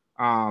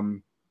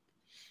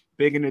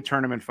 big into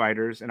tournament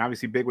fighters and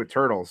obviously big with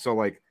turtles. So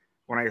like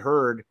when I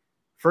heard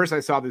first, I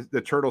saw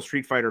the Turtle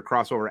Street Fighter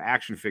crossover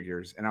action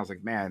figures, and I was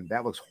like, man,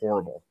 that looks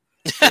horrible.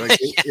 Like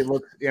it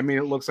looks. I mean,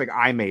 it looks like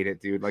I made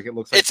it, dude. Like it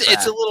looks like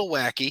it's a little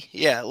wacky,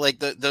 yeah. Like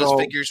those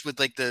figures with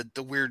like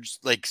the weird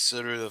like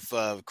sort of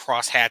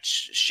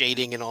crosshatch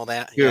shading and all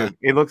that. Dude,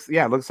 it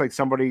looks like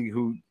somebody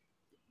who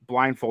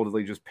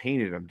blindfoldedly just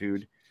painted them,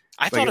 dude.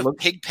 I thought of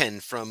Pigpen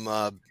from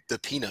the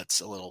Peanuts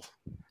a little.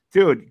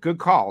 Dude, good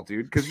call,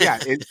 dude. Because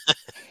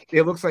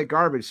it looks like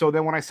garbage. So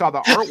then when I saw the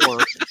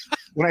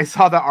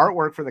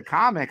artwork, for the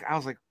comic, I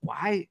was like,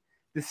 why?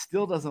 This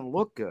still doesn't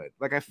look good.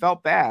 Like I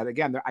felt bad.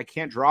 Again, I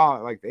can't draw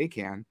like they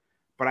can,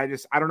 but I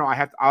don't know.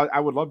 I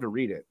would love to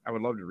read it.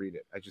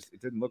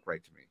 It didn't look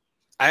right to me.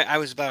 I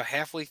was about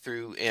halfway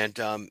through, and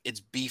it's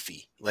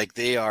beefy. Like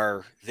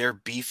they're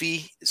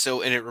beefy.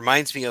 So, and it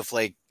reminds me of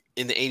like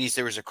in the 80s,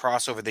 there was a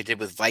crossover they did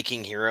with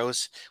Viking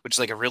Heroes, which is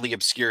like a really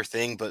obscure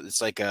thing, but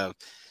it's like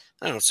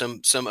I don't know,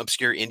 some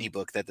obscure indie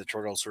book that the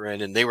Turtles were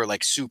in, and they were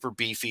like super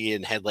beefy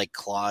and had like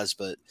claws.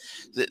 But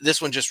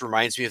this one just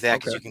reminds me of that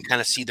because you can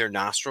kind of see their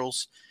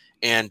nostrils.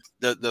 And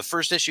the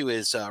first issue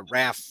is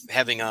Raph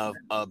having a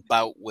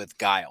bout with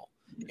Guile,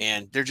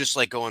 and they're just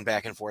like going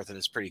back and forth, and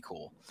it's pretty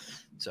cool.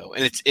 So,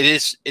 and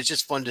it's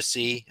just fun to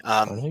see.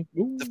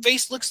 The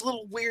face looks a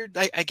little weird.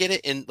 I get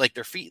it, and like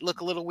their feet look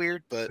a little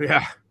weird, but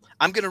yeah,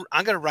 I'm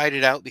gonna ride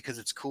it out because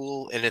it's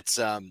cool, and it's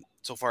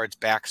so far it's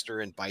Baxter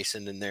and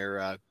Bison, and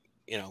they're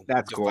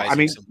that's cool. I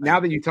mean, now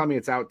that you tell me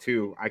it's out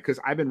too, because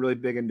I've been really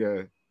big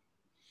into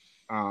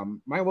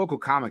my local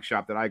comic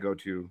shop that I go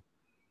to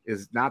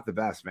is not the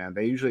best, man.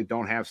 They usually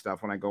don't have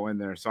stuff when I go in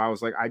there. So I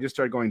was like, I just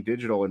started going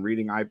digital and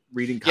reading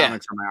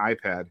comics on my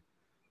iPad,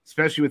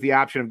 especially with the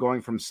option of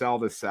going from cell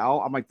to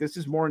cell. I'm like, this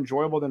is more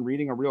enjoyable than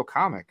reading a real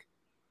comic.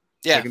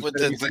 Yeah, like with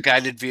the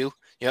guided view.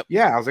 Yep.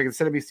 Yeah, I was like,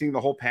 instead of me seeing the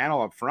whole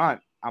panel up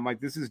front, I'm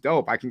like, this is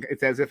dope.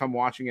 It's as if I'm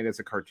watching it as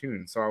a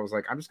cartoon. So I was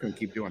like, I'm just going to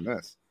keep doing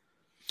this.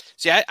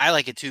 See, I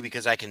like it too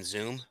because I can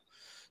zoom.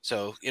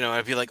 So,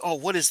 I'd be like, oh,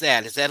 what is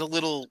that? Is that a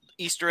little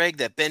Easter egg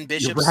that Ben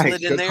Bishop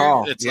slid in there?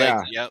 Call. It's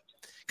like, yep.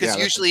 Because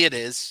usually it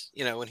is,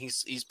 when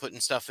he's putting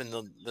stuff in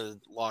the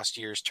Lost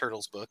Years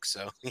Turtles book.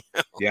 So,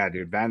 yeah,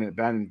 dude,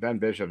 Ben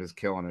Bishop is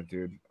killing it,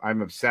 dude.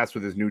 I'm obsessed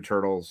with his new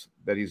Turtles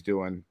that he's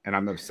doing, and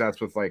I'm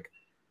obsessed with like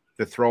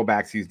the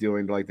throwbacks he's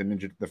doing to like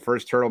the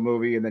first Turtle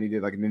movie, and then he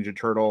did like a Ninja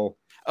Turtle.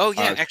 Oh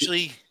yeah,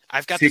 actually,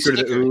 I've got Secret the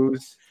sticker. Of the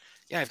Ooze.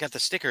 Yeah, I've got the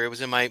sticker. It was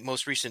in my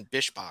most recent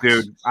Bish box.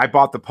 Dude, I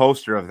bought the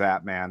poster of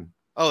that, man.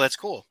 Oh, that's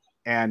cool.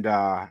 And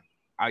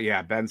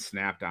yeah, Ben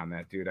snapped on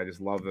that, dude. I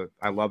just love it.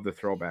 I love the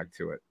throwback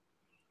to it.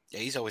 Yeah,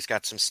 he's always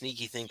got some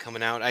sneaky thing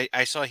coming out.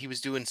 I saw he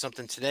was doing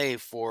something today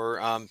for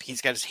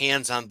he's got his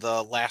hands on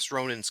the Last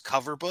Ronin's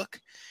cover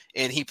book,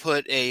 and he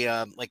put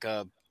a like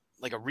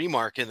a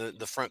remark in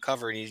the front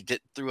cover, and he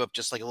threw up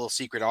just like a little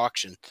secret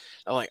auction.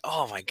 I'm like,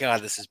 oh my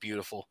god, this is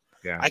beautiful.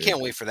 Yeah, I can't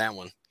wait for that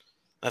one.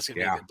 That's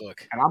gonna be a good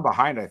book. And I'm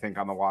behind, I think,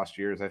 on the Lost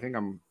Years. I think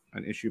I'm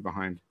an issue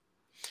behind.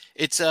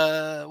 It's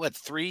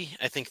 3?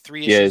 I think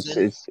 3 issues.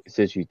 Yeah, it's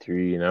issue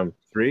 3, and I'm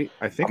 3.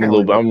 I think I'm a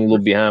little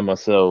behind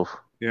myself.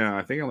 Yeah,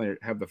 I think I only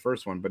have the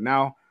first one. But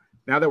now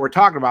that we're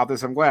talking about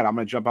this, I'm glad. I'm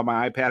gonna jump on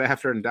my iPad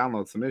after and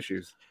download some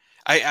issues.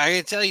 I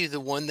can tell you the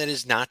one that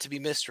is not to be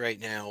missed right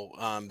now,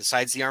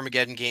 besides the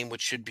Armageddon game,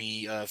 which should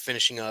be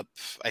finishing up,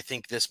 I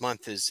think this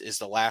month is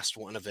the last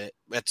one of it.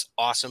 That's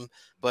awesome.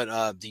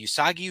 But the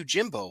Usagi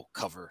Yojimbo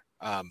cover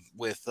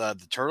with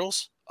the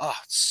Turtles, oh,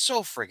 it's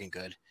so freaking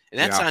good. And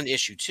that's on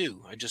issue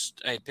 2.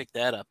 I picked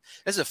that up.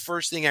 That's the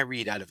first thing I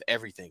read out of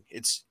everything.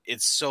 It's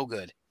so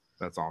good.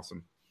 That's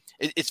awesome.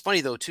 It's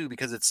funny though too,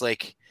 because it's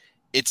like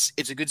it's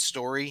a good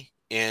story,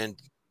 and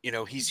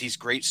he's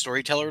great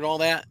storyteller and all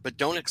that, but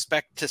don't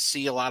expect to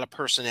see a lot of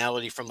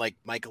personality from like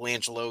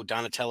Michelangelo,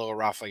 Donatello, or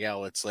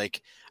Raphael. It's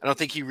like I don't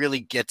think he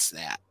really gets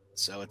that.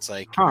 So it's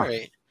like, all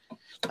right.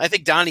 I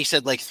think Donnie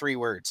said like 3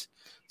 words.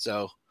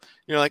 So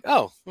you're like,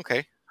 oh,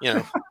 okay.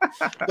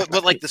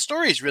 But like the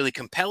story is really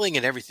compelling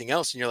and everything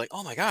else, and you're like,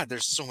 oh my god,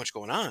 there's so much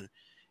going on.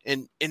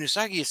 And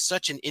Usagi is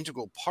such an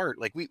integral part.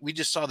 Like we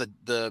just saw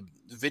the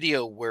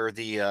video where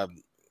the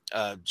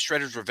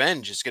Shredder's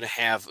Revenge is going to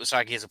have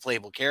Usagi as a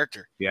playable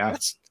character. Yeah,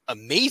 that's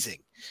amazing.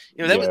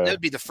 That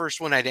would be the first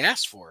one I'd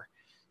ask for.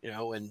 And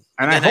then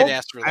I'd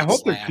ask for. I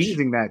hope they're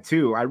teasing that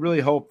too. I really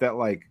hope that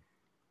like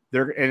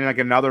they're in like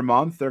another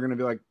month they're going to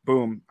be like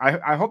boom.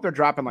 I hope they're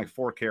dropping like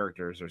 4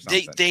 characters or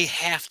something. They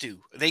have to.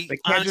 They can't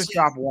honestly, just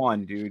drop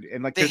one, dude.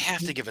 And like they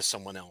have to give us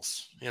someone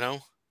else.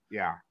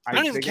 Yeah, I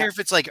don't even care if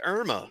it's like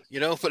Irma,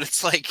 but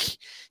it's like,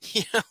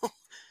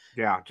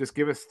 Yeah, just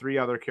give us 3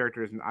 other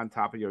characters on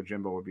top of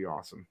Yojimbo would be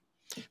awesome.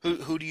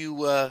 Who do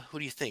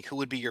you think? Who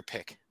would be your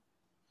pick?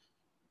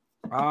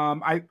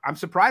 I'm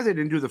surprised they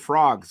didn't do the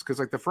frogs because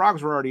like the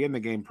frogs were already in the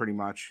game pretty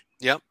much.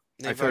 Yep,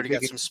 they've already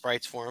got some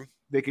sprites for them.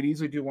 They could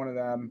easily do one of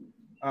them.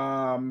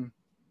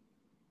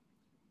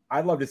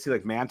 I'd love to see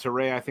like Manta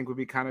Ray. I think would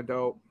be kind of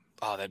dope.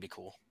 Oh, that'd be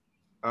cool.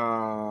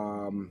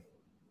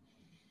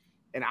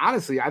 And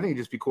honestly, I think it'd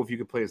just be cool if you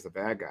could play as the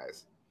bad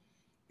guys.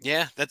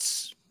 Yeah,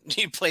 that's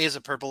Do you play as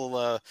a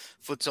purple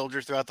foot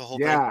soldier throughout the whole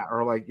thing? Yeah,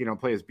 or like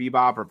play as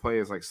Bebop or play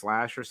as like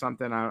Slash or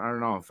something. I don't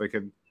know if they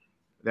could.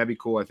 That'd be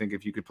cool. I think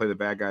if you could play the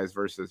bad guys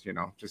versus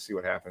just see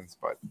what happens.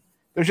 But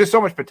there's just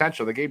so much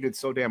potential. The game did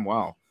so damn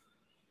well.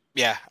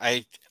 Yeah,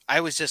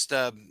 I was just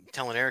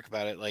telling Eric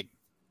about it. Like,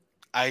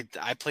 I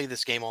play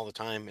this game all the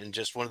time, and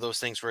just one of those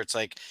things where it's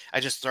like I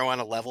just throw on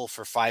a level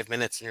for 5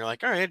 minutes, and you're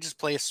like, all right, I just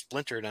play a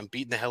Splinter, and I'm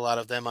beating the hell out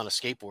of them on a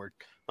skateboard.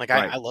 Like,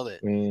 Right. I love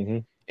it. Mm-hmm.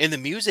 And the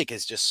music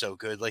is just so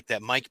good, like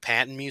that Mike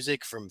Patton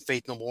music from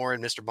Faith No More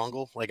and Mr.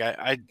 Bungle. Like,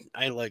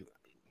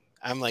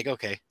 I'm like,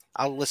 okay,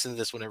 I'll listen to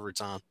this whenever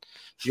it's on.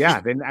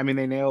 Yeah, they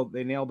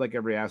nailed like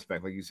every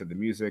aspect, like you said, the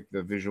music,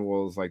 the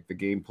visuals, like the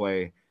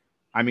gameplay.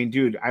 I mean,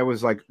 dude, I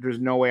was like, there's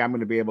no way I'm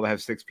going to be able to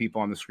have 6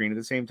 people on the screen at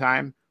the same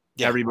time.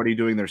 Yeah. Everybody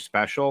doing their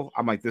special.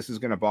 I'm like, this is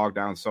going to bog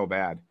down so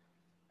bad.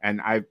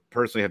 And I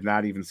personally have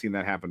not even seen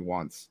that happen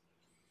once.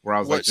 Where I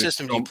was what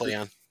system do you play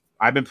on?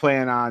 I've been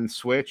playing on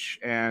Switch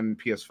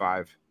and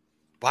PS5.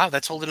 Wow,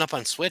 that's holding up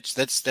on Switch.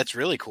 That's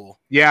really cool.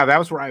 Yeah, that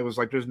was where I was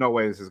like, there's no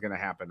way this is going to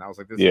happen. I was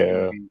like, this is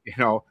going to be,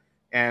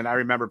 and I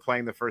remember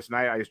playing the first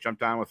night, I just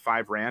jumped on with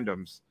 5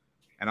 randoms.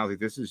 And I was like,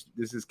 this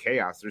is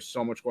chaos. There's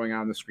so much going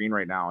on the screen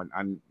right now.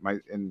 And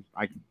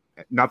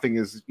nothing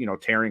is,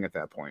 tearing at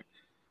that point.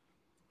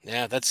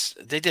 Yeah,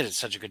 they did it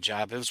such a good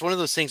job. It was one of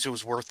those things that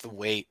was worth the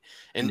wait.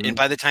 And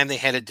by the time they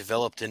had it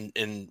developed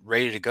and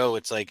ready to go,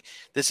 it's like,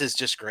 this is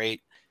just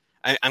great.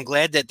 I'm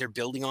glad that they're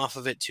building off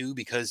of it too,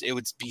 because it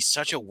would be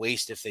such a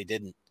waste if they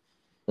didn't,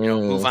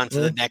 move on to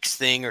the next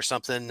thing or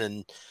something.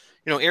 And,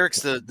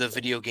 Eric's the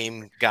video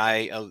game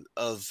guy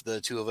of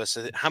the two of us.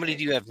 How many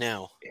do you have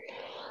now?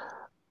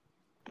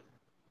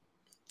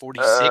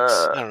 46?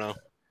 I don't know.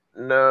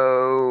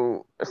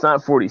 No, it's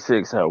not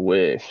 46. I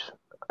wish.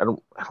 I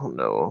don't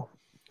know.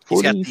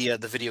 40? He's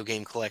got the video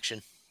game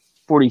collection.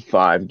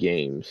 45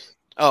 games.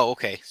 Oh,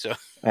 okay. So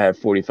I have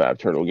 45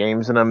 turtle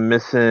games, and I'm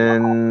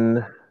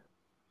missing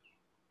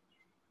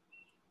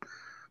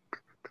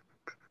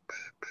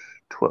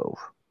 12.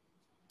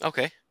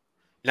 Okay.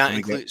 Not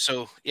include.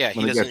 So yeah,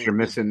 he doesn't.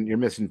 You're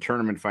missing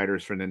Tournament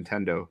Fighters for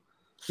Nintendo.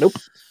 Nope.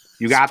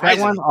 You got that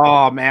one?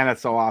 Oh man,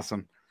 that's so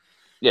awesome.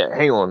 Yeah,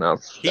 hang on now.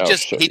 He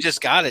just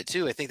got it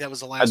too. I think that was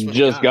the last one. I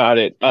just got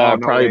it.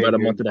 Probably about a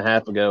month and a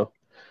half ago.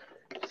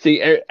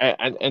 See,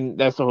 and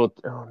that's the whole.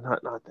 Oh,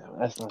 not that.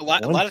 That's not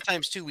a lot of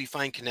times too. We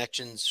find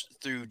connections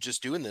through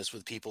just doing this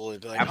with people. And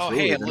be like, absolutely.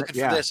 Oh, hey, I'm looking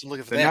for this. I'm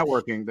looking for that.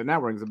 The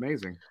networking's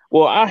amazing.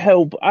 Well, I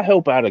help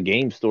out a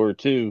game store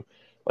too.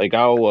 Like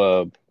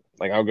I'll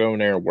go in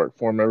there and work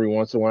for them every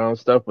once in a while and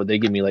stuff. But they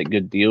give me like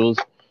good deals,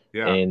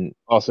 and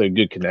also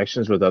good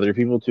connections with other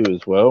people too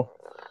as well.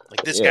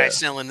 Like this guy's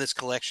selling this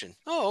collection.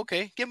 Oh,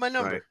 okay. Give my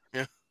number. Right.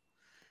 Yeah.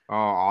 Oh,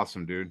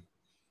 awesome, dude.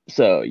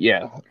 So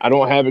yeah, I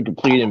don't have it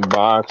complete in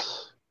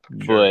box,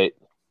 but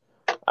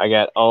I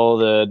got all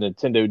the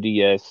Nintendo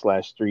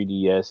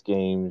DS/3DS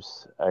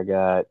games. I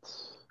got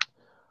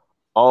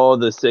all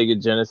the Sega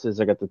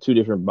Genesis. I got the 2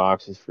 different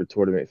boxes for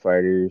Tournament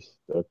Fighters,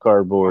 the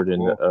cardboard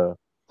and the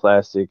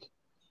plastic.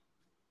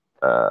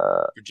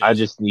 I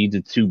just need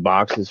the 2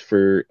 boxes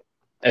for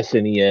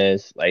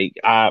SNES. Like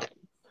I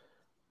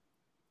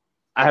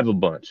have a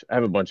bunch. I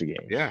have a bunch of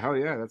games. Yeah, hell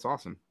yeah, that's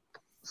awesome.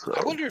 So,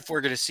 I wonder if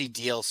we're going to see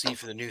DLC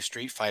for the new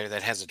Street Fighter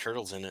that has the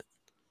turtles in it.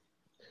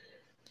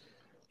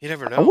 You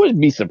never know. I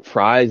wouldn't be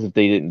surprised if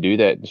they didn't do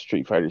that in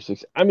Street Fighter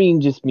 6. I mean,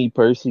 just me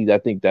personally, I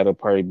think that'll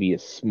probably be a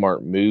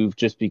smart move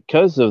just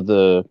because of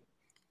the,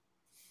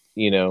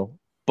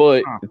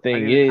 But the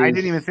thing is, I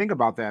didn't even think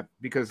about that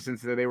because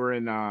since they were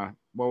in,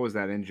 what was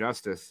that,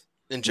 Injustice?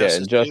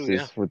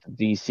 Injustice with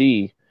the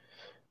DC,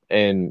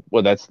 and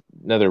well, that's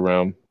another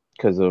realm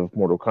because of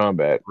Mortal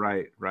Kombat.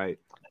 Right.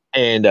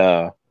 And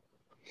that's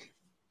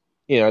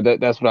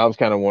what I was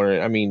kind of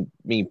wondering. I mean,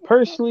 me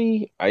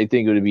personally, I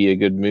think it would be a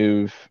good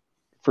move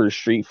for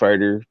Street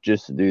Fighter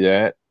just to do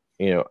that.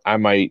 I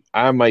might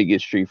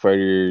get Street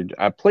Fighter.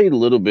 I played a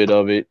little bit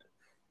of it,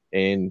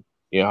 and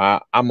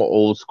I'm an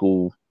old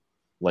school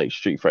like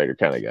Street Fighter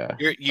kind of guy.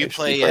 You like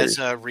play as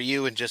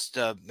Ryu and just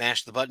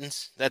mash the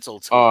buttons. That's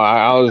old school. Oh,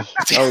 I was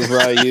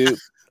Ryu.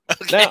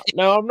 Okay.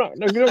 No, I'm not.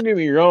 No, don't get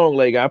me wrong.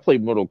 Like I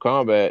played Mortal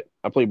Kombat.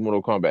 I played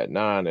Mortal Kombat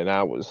 9, and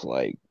I was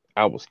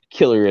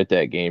killer at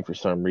that game for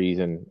some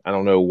reason. I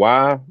don't know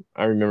why.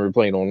 I remember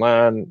playing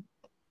online.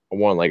 I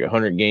won like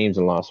 100 games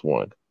and lost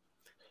 1.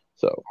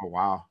 So. Oh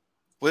wow.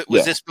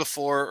 Was this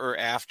before or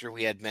after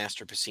we had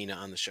Master Pacina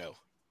on the show?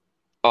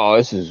 Oh,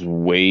 this is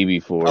way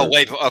before. Oh,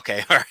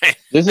 okay, all right.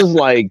 This is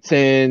like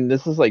 10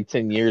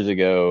 years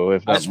ago,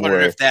 if not more. I was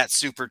wondering if that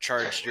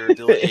supercharged your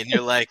ability, and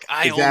you're like,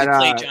 I only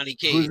play Johnny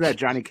Cage. Who's that,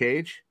 Johnny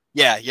Cage?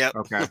 Yeah, yep.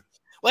 Okay.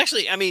 Well,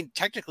 actually, I mean,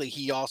 technically,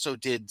 he also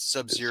did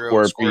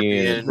Sub-Zero,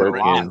 Scorpion,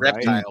 and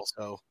Reptile.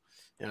 So,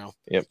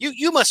 yep.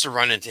 You must have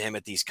run into him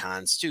at these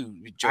cons too.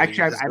 Joey,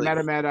 actually, I met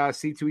him at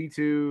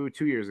C2E2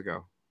 2 years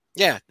ago.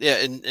 Yeah,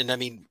 and I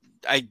mean,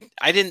 I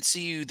didn't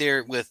see you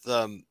there with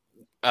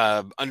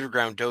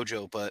Underground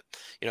Dojo, but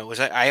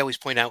I always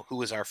point out who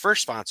was our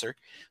first sponsor.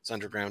 It's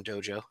Underground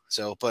Dojo.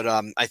 So, but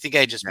I think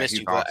I just missed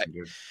you. Awesome,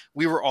 but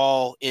we were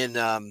all in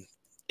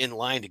in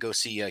line to go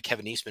see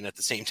Kevin Eastman at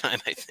the same time,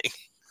 I think.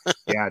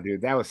 Yeah,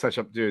 dude, that was such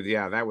a dude.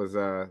 Yeah, that was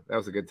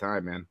a good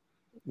time, man.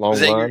 Long Was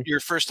that line. your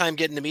first time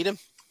getting to meet him?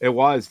 It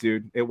was,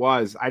 dude. It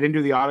was. I didn't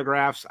do the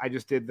autographs. I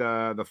just did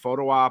the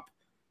photo op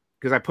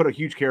because I put a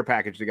huge care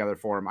package together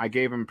for him. I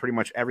gave him pretty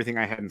much everything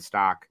I had in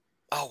stock.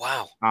 Oh,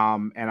 wow.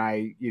 And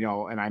I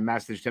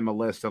messaged him a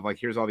list of like,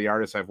 here's all the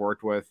artists I've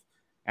worked with.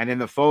 And in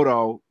the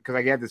photo, because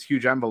I had this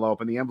huge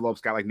envelope and the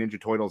envelope's got like Ninja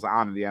Toitles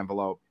on in the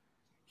envelope.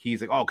 He's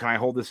like, oh, can I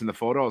hold this in the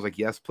photo? I was like,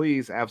 yes,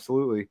 please.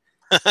 Absolutely.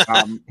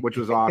 Which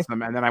was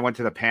awesome. And then I went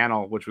to the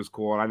panel, which was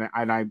cool. And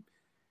I,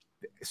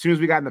 as soon as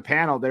we got in the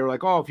panel, they were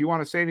like, oh, if you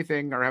want to say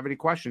anything or have any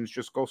questions,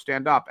 just go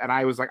stand up. And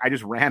I was like, I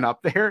just ran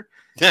up there.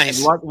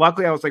 Nice.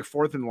 Luckily, I was like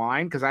fourth in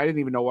line because I didn't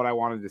even know what I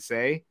wanted to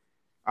say.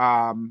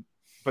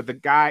 But the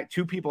guy,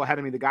 2 people ahead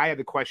of me, the guy had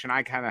the question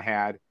I kind of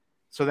had.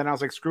 So then I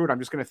was like, screw it. I'm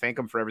just going to thank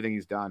him for everything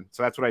he's done.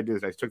 So that's what I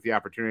did. I took the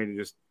opportunity to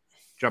just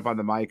jump on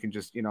the mic and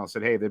just,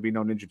 said, hey, there'd be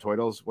no Ninja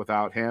Toitles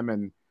without him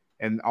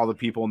and all the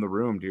people in the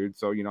room, dude.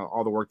 So,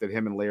 all the work that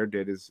him and Laird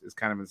did is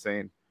kind of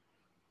insane.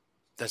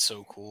 That's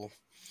so cool.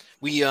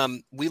 We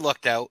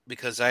lucked out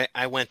because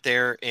I went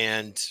there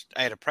and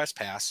I had a press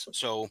pass.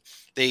 So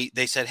they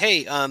said,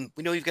 hey,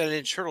 we know you've got an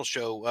Ninja Turtle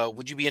show.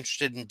 Would you be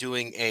interested in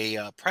doing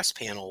a press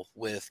panel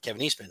with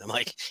Kevin Eastman? I'm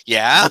like,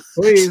 yeah,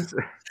 please.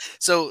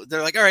 So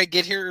they're like, all right,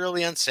 get here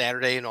early on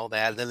Saturday and all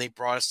that. And then they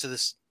brought us to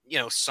this,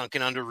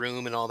 sunken under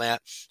room and all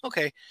that.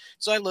 Okay.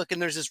 So I look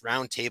and there's this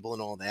round table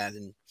and all that.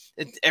 And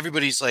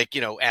everybody's like,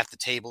 at the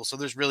table. So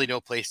there's really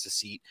no place to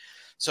seat.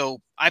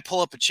 So I pull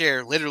up a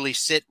chair, literally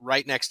sit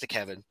right next to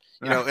Kevin,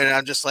 and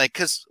I'm just like,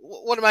 because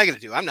what am I going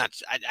to do? I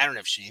don't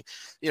have shame,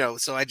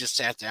 so I just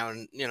sat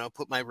down and,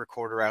 put my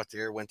recorder out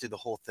there, went through the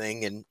whole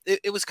thing. And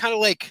it was kind of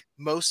like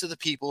most of the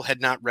people had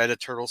not read a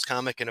Turtles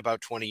comic in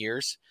about 20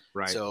 years.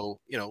 Right.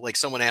 So, like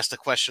someone asked a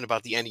question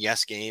about the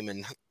NES game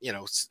and,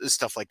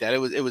 stuff like that.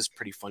 It was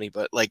pretty funny,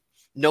 but like,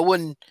 no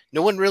one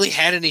really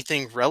had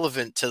anything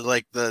relevant to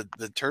like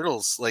the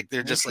Turtles. Like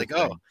they're just like,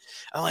 oh,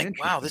 I'm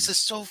like, wow, this is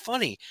so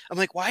funny. I'm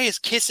like, why is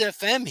Kiss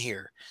FM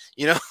here?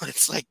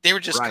 It's like they were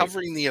just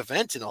covering the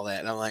event and all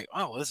that. And I'm like,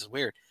 oh, well, this is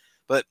weird.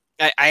 But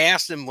I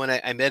asked him when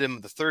I met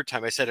him the third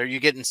time, I said, are you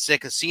getting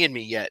sick of seeing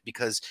me yet?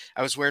 Because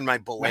I was wearing my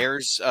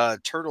Belair's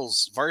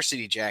Turtles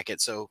varsity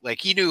jacket. So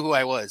like he knew who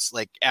I was,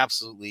 like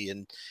absolutely.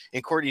 And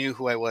Courtney knew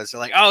who I was.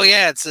 They're like, oh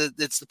yeah, it's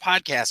the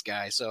podcast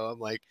guy. So I'm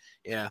like,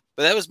 yeah.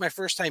 But that was my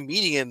first time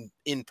meeting him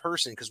in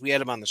person because we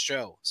had him on the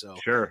show. So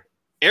sure.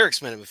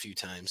 Eric's met him a few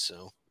times.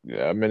 So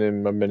yeah, I met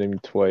him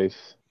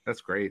twice.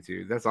 That's great,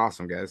 dude. That's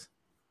awesome, guys.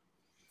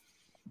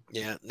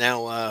 Yeah.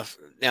 Now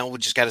we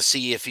just got to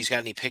see if he's got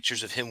any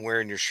pictures of him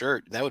wearing your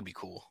shirt. That would be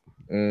cool.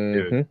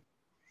 Mm-hmm. Dude,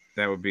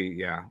 that would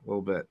be, a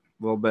little bit.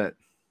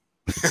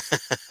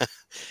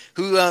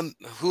 Who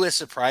has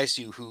surprised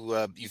you? Who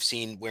you've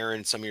seen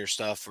wearing some of your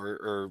stuff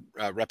or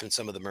repping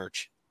some of the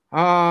merch?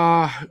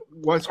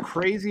 What's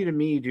crazy to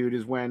me, dude,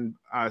 is when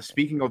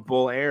speaking of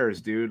Bull Airs,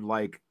 dude,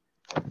 like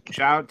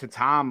shout out to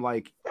Tom.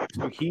 Like,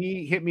 so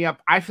he hit me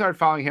up. I started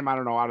following him, I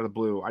don't know, out of the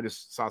blue. I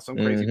just saw some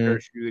crazy pair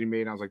of shoes that he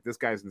made, and I was like, this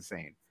guy's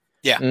insane.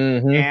 Yeah.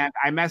 And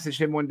I messaged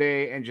him one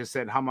day and just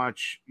said how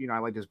much, I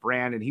like his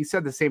brand. And he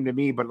said the same to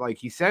me, but like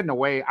he said in a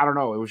way, I don't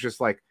know. It was just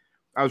like,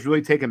 I was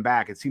really taken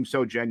back. It seemed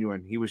so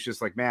genuine. He was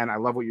just like, man, I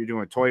love what you're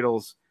doing with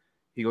Toitles.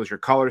 He goes, your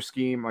color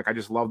scheme. Like, I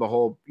just love the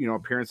whole,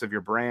 appearance of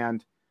your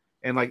brand.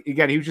 And like,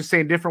 again, he was just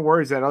saying different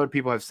words that other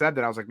people have said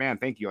that I was like, man,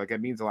 thank you. Like,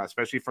 it means a lot,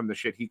 especially from the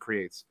shit he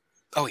creates.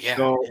 Oh yeah.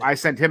 So I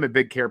sent him a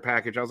big care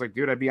package. I was like,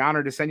 dude, I'd be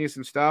honored to send you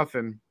some stuff.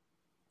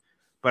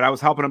 But I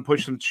was helping him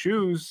push some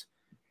shoes.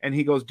 And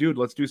he goes, dude,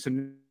 let's do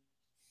some.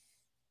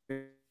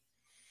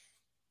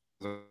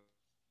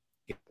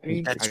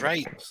 That's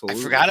right.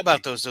 Absolutely. I forgot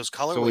about those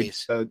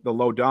colorways. So the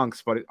low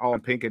dunks, but all in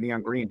pink and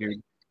neon green,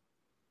 dude.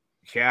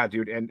 Yeah,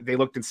 dude. And they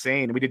looked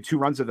insane. We did 2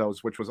 runs of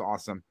those, which was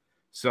awesome.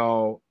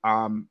 So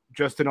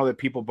just to know that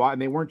people bought,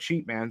 and they weren't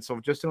cheap, man.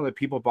 So just to know that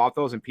people bought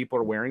those and people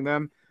are wearing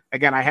them.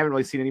 Again, I haven't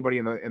really seen anybody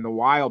in the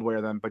wild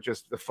wear them, but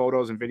just the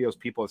photos and videos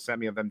people have sent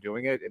me of them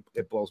doing it,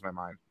 it blows my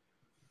mind.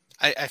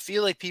 I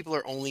feel like people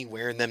are only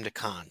wearing them to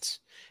cons,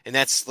 and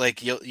that's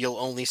like you'll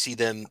only see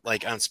them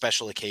like on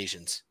special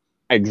occasions.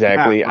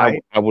 Exactly. Yeah,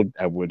 right? I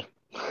would.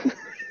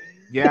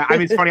 Yeah, I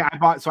mean, it's funny.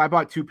 I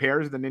bought 2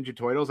 pairs of the Ninja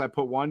Toitles. I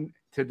put one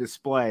to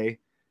display,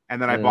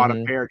 and then I bought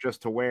a pair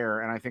just to wear.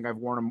 And I think I've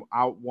worn them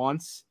out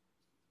once.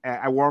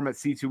 I wore them at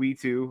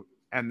C2E2,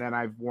 and then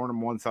I've worn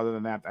them once. Other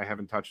than that, I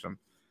haven't touched them.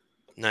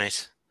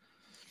 Nice.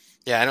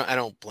 Yeah, I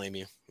don't blame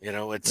you.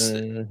 It's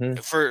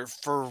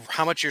for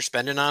how much you're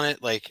spending on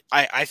it. Like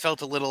I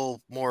felt a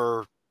little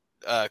more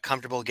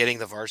comfortable getting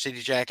the varsity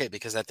jacket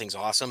because that thing's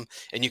awesome,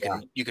 and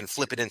you can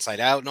flip it inside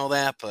out and all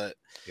that. But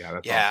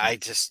awesome. I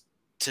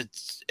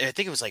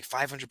think it was like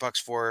 $500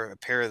 for a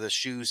pair of the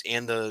shoes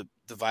and the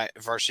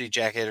varsity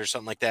jacket or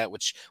something like that,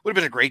 which would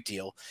have been a great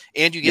deal.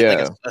 And you get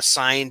like a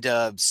signed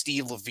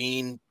Steve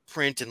Levine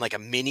print and like a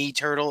mini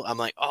turtle. I'm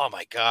like, oh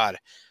my God.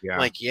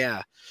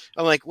 Yeah.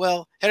 I'm like,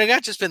 well, had I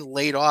not just been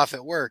laid off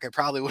at work, I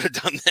probably would have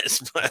done this,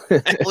 but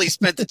I only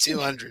spent the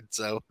 $200.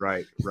 So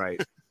right.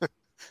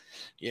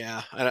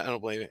 Yeah, I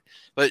don't blame it.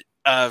 But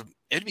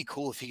it'd be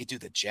cool if he could do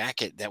the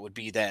jacket. That would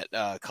be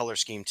that color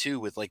scheme too,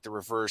 with like the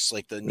reverse,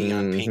 like the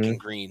neon pink and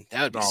green.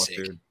 That would be sick.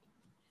 Dude.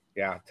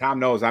 Yeah, Tom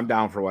knows I'm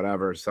down for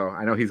whatever. So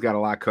I know he's got a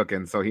lot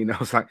cooking. So he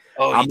knows he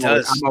I'm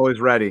does.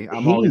 always ready.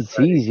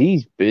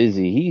 He's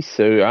busy.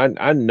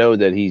 I know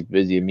that he's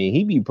busy. I mean,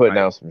 he be putting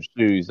out some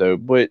shoes though,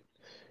 but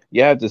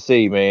you have to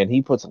say, man,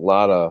 he puts a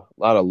lot of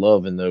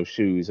love in those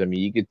shoes. I mean,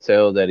 you could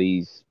tell that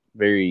he's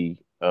very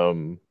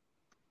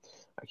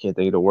I can't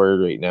think of the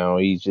word right now.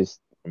 He's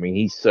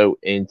so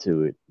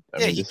into it. I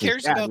mean, he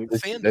cares about the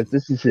fandom.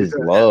 This is his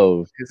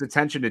love. His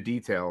attention to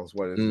detail is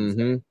what it is.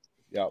 Mm-hmm.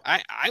 Yep.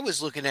 I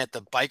was looking at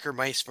the Biker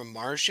Mice from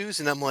Mars shoes,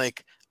 and I'm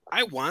like,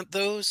 I want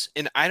those,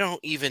 and I don't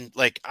even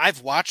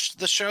I've watched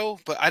the show,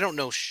 but I don't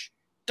know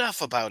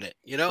stuff about it.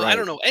 You know, I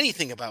don't know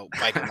anything about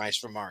Biker Mice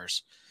from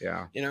Mars.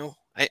 Yeah. You know,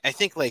 I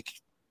think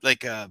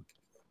the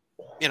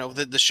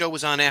show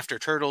was on after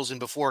Turtles and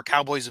before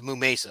Cowboys of Moo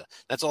Mesa.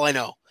 That's all I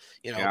know.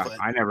 You know, yeah, but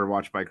I never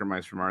watched Biker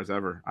Mice from Mars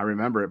ever. I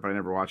remember it, but I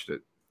never watched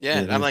it. Yeah,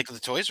 and I'm like, the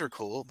toys were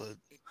cool, but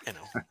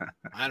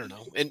I don't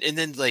know. And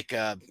then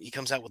he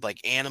comes out with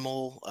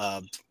Animal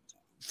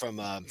from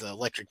the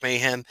Electric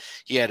Mayhem.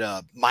 He had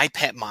My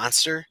Pet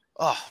Monster.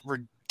 Oh,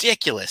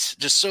 ridiculous!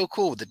 Just so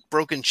cool with the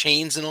broken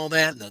chains and all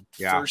that, and the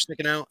fur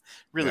sticking out.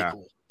 Really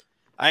cool.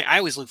 I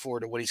always look forward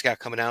to what he's got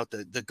coming out.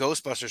 The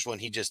Ghostbusters one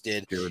he just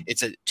did. Dude.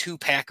 It's a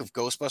 2-pack of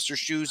Ghostbusters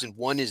shoes, and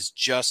one is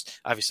just,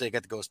 obviously I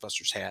got the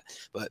Ghostbusters hat,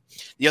 but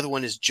the other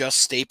one is just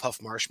Stay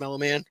Puft Marshmallow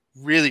Man.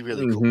 Really,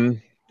 really cool.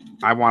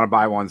 I want to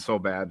buy one so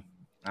bad.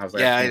 I was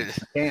like, I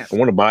can't. I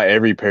want to buy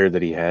every pair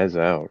that he has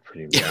out.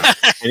 Pretty much.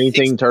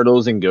 Anything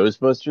Turtles and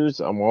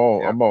Ghostbusters, I'm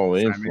all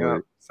in for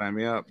it. Sign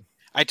me up.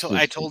 I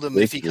told him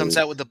if he comes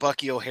out with the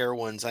Bucky O'Hare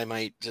ones, I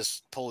might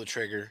just pull the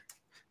trigger.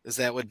 Because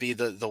that would be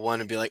the one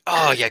and be like,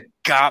 oh, you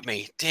got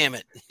me. Damn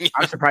it.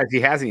 I'm surprised he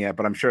hasn't yet,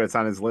 but I'm sure it's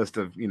on his list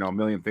of, a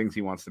million things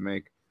he wants to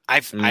make.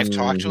 I've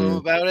talked to him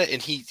about it,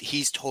 and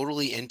he's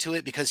totally into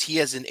it because he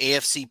has an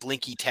AFC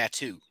Blinky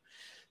tattoo.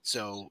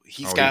 So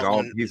he's got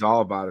one. He's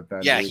all about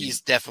it. He's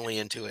definitely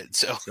into it.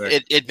 So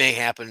it may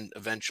happen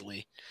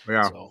eventually.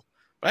 Yeah. So,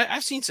 but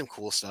I've seen some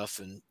cool stuff,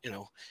 and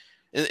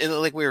and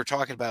like we were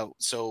talking about.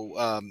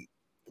 So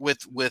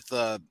with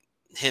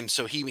him,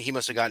 so he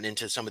must have gotten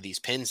into some of these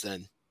pins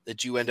then.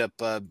 Did you end up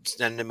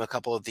sending him a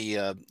couple of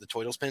the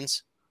Toitles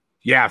pins?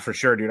 Yeah, for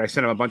sure, dude. I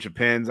sent him a bunch of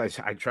pins. I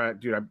tried,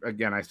 dude.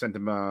 I sent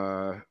him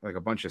a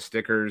bunch of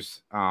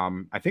stickers.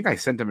 I think I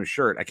sent him a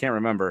shirt. I can't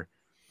remember.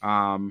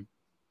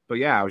 But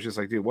yeah, I was just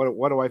like, dude,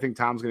 what do I think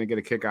Tom's going to get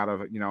a kick out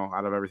of?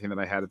 Out of everything that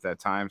I had at that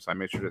time. So I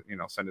made sure to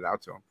send it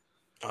out to him.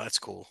 Oh, that's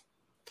cool,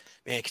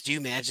 man. Could you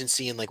imagine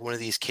seeing one of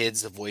these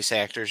kids, the voice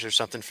actors or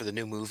something for the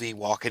new movie,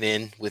 walking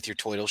in with your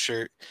Toitle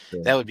shirt?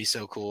 Yeah. That would be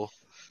so cool.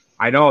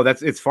 I know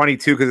it's funny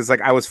too because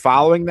it's I was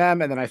following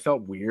them and then I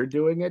felt weird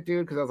doing it,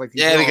 dude. Because I was like,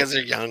 because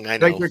they're young. I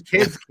know, they're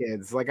kids.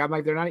 I'm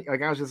like, they're not.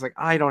 I was just like,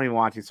 I don't even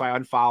want to, so I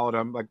unfollowed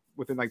them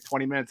within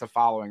 20 minutes of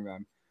following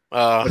them.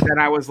 But then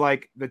I was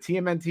like, the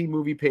TMNT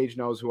movie page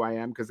knows who I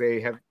am because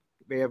they have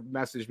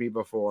messaged me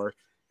before,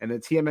 and the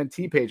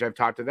TMNT page I've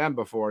talked to them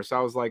before, so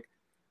I was like,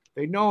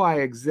 they know I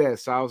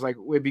exist. So I was like,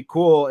 it'd be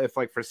cool if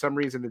for some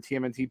reason the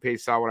TMNT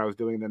page saw what I was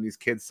doing, and then these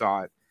kids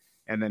saw it.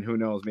 And then who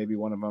knows? Maybe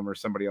one of them or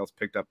somebody else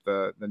picked up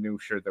the new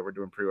shirt that we're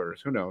doing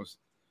pre-orders. Who knows?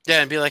 Yeah,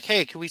 and be like,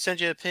 hey, can we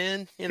send you a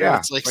pin?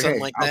 It's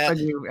something like that. I'll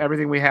send you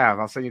everything we have.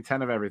 I'll send you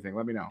 10 of everything.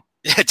 Let me know.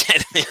 Yeah,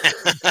 10.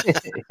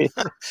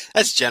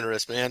 That's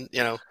generous, man.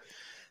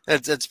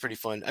 That's pretty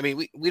fun. I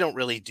mean, we don't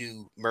really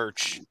do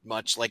merch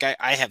much.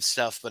 I have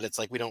stuff, but it's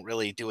we don't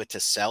really do it to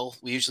sell.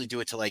 We usually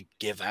do it to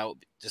give out,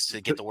 just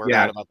to get the word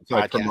out about the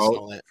podcast and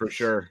all that. For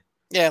sure.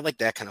 Yeah,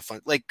 that kind of fun.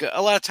 A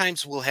lot of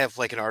times we'll have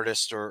an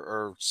artist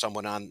or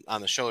someone on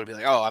the show to be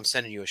like, oh, I'm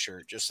sending you a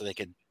shirt just so they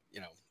could,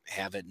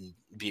 have it and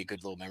be a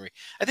good little memory.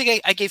 I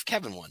think I gave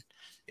Kevin one,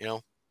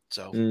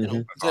 so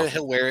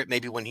he'll wear it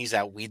maybe when he's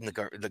out weeding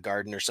the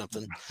garden or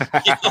something.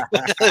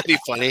 That'd be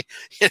funny.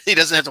 He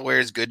doesn't have to wear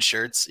his good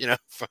shirts,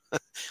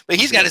 but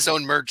he's got his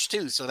own merch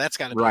too, so that's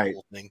got to be a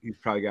cool thing. He's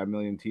probably got a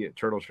million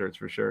turtle shirts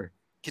for sure.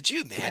 Could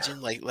you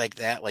imagine like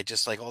that,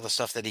 just all the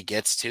stuff that he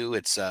gets too?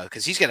 It's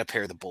because he's got a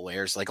pair of the Bull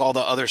Airs, all the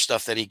other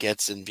stuff that he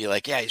gets, and be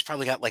like, yeah, he's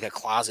probably got a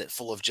closet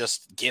full of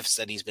just gifts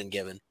that he's been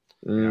given.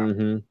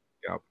 Mm-hmm.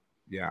 Yep.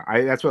 Yeah.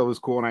 That's what was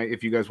cool. And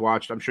if you guys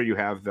watched, I'm sure you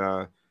have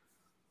the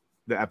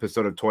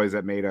episode of Toys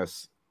That Made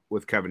Us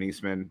with Kevin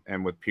Eastman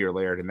and with Pierre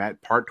Laird, and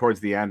that part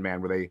towards the end,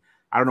 man, where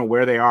I don't know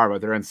where they are,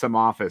 but they're in some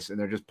office and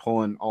they're just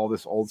pulling all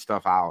this old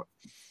stuff out,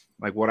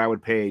 what I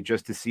would pay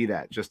just to see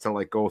that, just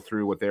to go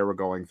through what they were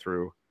going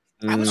through.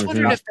 I was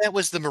wondering if that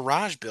was the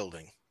Mirage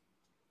building.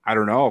 I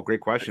don't know.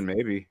 Great question.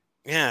 Maybe.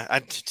 Yeah.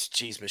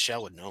 Geez,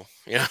 Michelle would know.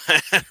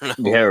 I don't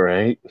know. Yeah,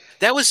 right.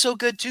 That was so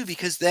good too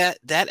because that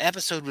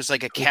episode was a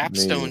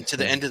capstone to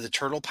the end of the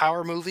Turtle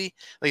Power movie.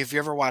 If you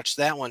ever watched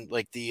that one,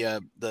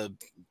 the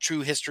true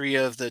history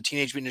of the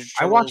Teenage Mutant Ninja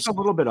Turtles. I watched a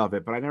little bit of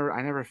it, but I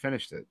never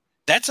finished it.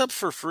 That's up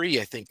for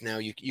free. I think now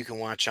you can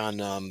watch on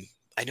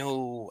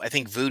I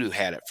think Voodoo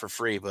had it for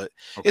free, but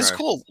it's Okay.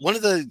 cool. One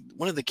of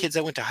the kids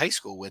I went to high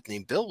school with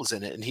named Bill was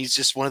in it, and he's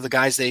just one of the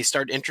guys they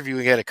start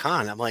interviewing at a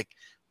con. I'm like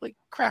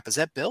crap, is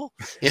that Bill?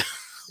 Yeah,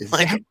 Is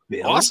like that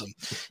Bill? awesome.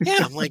 Yeah,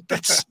 I'm like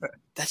that's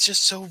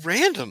just so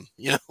random,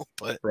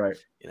 But Right.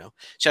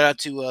 shout out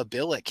to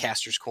Bill at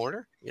Caster's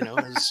Corner. It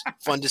was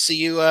fun to see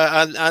you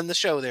on the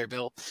show there,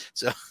 Bill.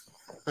 So.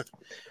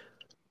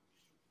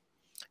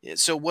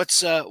 So what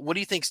do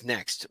you think's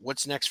next?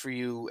 What's next for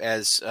you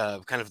as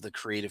kind of the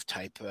creative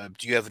type?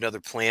 Do you have another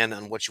plan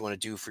on what you want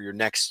to do for your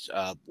next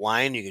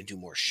line? You can do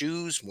more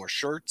shoes, more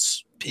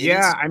shirts, pins?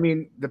 Yeah, I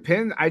mean the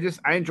pin. I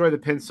enjoy the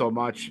pin so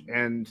much,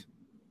 and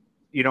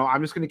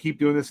I'm just going to keep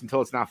doing this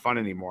until it's not fun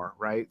anymore,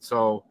 right?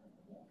 So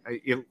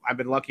I've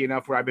been lucky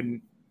enough where I've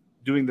been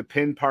doing the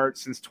pin part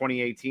since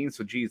 2018.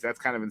 So geez, that's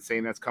kind of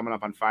insane. That's coming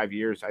up on 5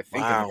 years. I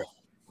think wow.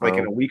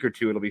 in a week or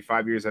two, it'll be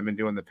 5 years I've been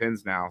doing the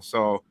pins now.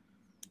 So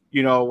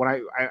when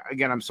I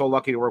again, I'm so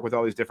lucky to work with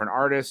all these different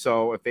artists.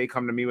 So if they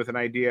come to me with an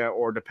idea,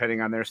 or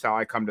depending on their style,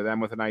 I come to them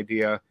with an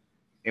idea,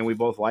 and we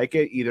both like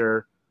it,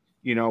 either,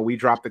 we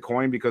drop the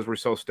coin because we're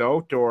so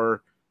stoked,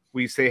 or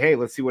we say, hey,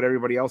 let's see what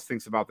everybody else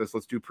thinks about this.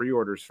 Let's do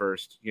pre-orders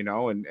first,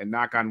 and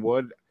knock on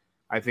wood.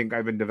 I think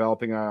I've been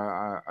developing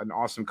an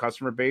awesome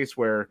customer base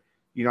where,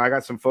 I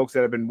got some folks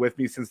that have been with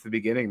me since the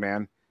beginning,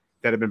 man,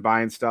 that have been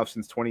buying stuff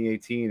since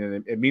 2018.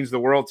 And it means the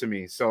world to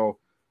me. So,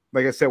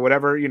 like I said,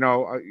 whatever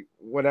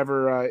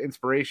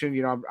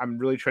inspiration, I'm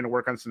really trying to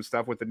work on some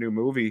stuff with the new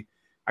movie.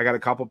 I got a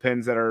couple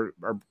pins that are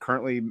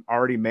currently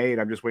already made.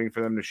 I'm just waiting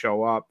for them to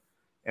show up.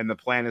 And the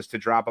plan is to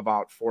drop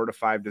about 4 to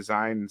 5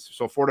 designs.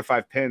 So 4 to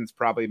 5 pins,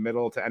 probably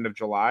middle to end of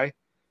July,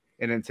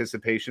 in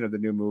anticipation of the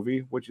new movie,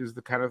 which is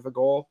the kind of the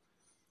goal.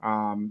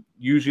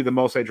 Usually the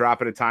most I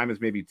drop at a time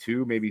is maybe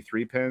 2, maybe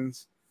 3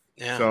 pins.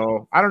 Yeah.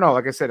 So I don't know.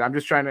 Like I said, I'm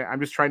just trying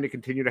to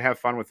continue to have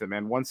fun with it,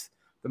 man. Once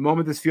the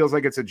moment this feels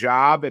like it's a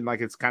job and like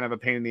it's kind of a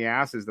pain in the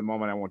ass is the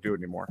moment I won't do it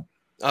anymore.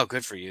 Oh,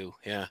 good for you.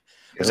 Yeah.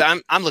 Because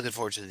I'm looking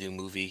forward to the new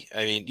movie.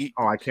 I mean,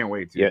 I can't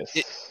wait. Dude.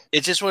 Yes.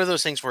 It's just one of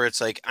those things where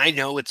it's like, I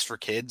know it's for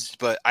kids,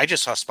 but I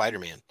just saw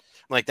Spider-Man. I'm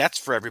like, that's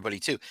for everybody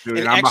too. Dude,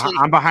 and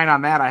I'm behind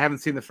on that. I haven't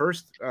seen the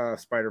first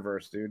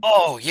Spider-Verse, dude.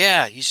 Oh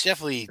yeah. You should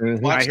definitely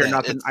watch I hear that.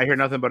 nothing. I hear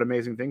nothing but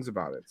amazing things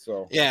about it.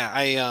 So yeah,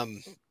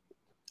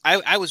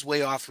 I was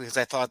way off because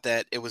I thought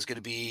that it was going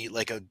to be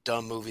like a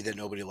dumb movie that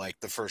nobody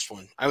liked, the first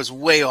one. I was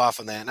way off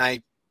on that. And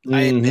I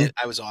admit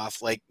I was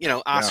off. Like,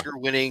 Oscar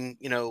winning,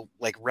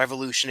 like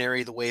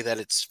revolutionary, the way that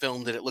it's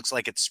filmed and it looks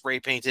like it's spray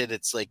painted.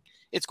 It's like,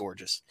 it's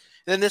gorgeous.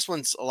 And then this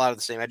one's a lot of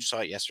the same. I just saw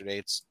it yesterday.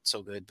 It's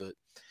so good, but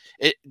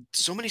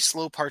so many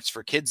slow parts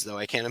for kids though.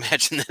 I can't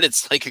imagine that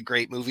it's like a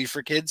great movie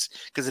for kids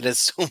because it has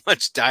so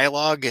much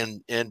dialogue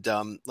and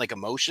like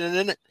emotion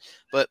in it.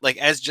 But like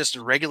as just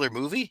a regular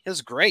movie, it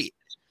was great.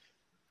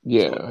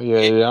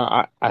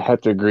 Yeah. I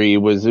have to agree. It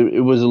was a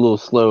little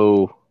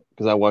slow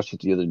because I watched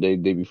it the other day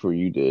before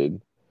you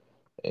did,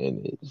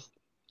 and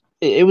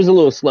it was a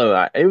little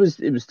slow. It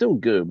was still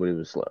good, but it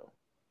was slow.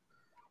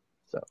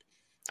 So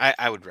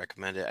I would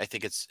recommend it. I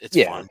think it's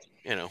fun.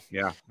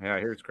 Yeah, I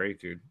hear it's great,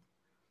 dude.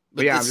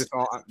 But yeah, I'm just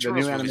the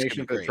new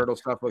animation for the turtle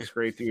stuff looks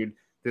great, dude.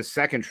 This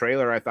second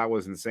trailer I thought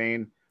was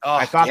insane. Oh,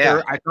 I thought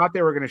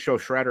they were going to show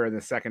Shredder in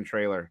the second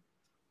trailer,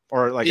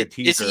 or like a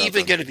teaser. Is he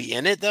even going to be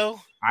in it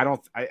though?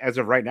 As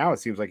of right now, it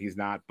seems like he's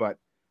not. But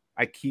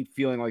I keep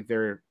feeling like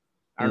they're.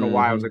 I don't know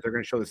why. I was like, they're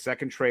going to show the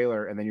second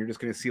trailer, and then you're just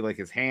going to see like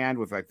his hand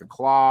with like the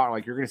claw,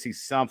 like you're going to see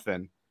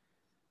something.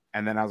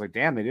 And then I was like,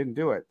 damn, they didn't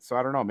do it. So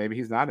I don't know. Maybe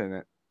he's not in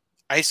it.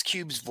 Ice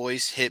Cube's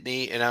voice hit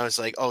me, and I was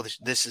like, "Oh,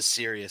 this is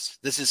serious.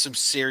 This is some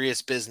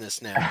serious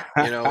business now."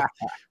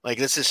 Like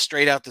this is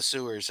straight out the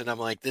sewers, and I'm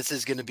like, "This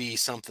is going to be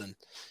something,"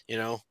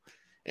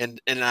 And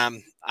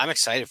I'm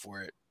excited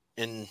for it.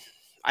 And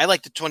I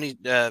like the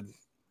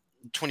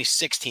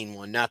 2016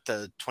 one, not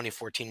the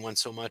 2014 one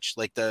so much.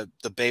 Like the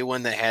Bay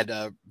one that had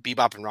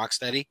Bebop and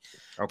Rocksteady.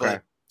 Okay.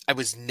 But I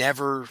was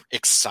never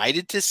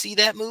excited to see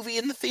that movie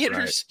in the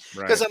theaters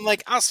because I'm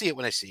like, I'll see it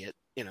when I see it.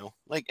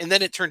 And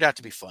then it turned out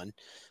to be fun.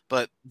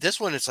 But this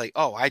one, it's like,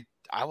 oh, I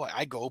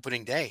go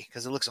opening day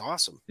because it looks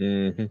awesome.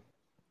 Mm-hmm.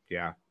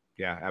 Yeah,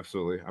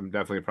 absolutely. I'm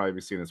definitely probably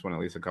be seeing this one at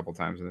least a couple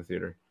times in the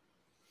theater.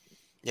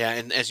 Yeah,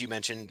 and as you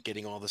mentioned,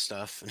 getting all the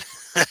stuff.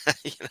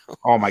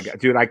 Oh my god,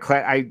 dude!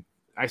 I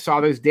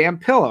saw this damn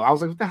pillow. I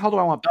was like, what the hell do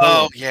I want?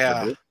 Oh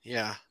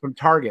yeah. From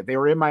Target, they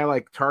were in my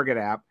like Target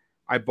app.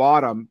 I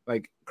bought them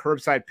like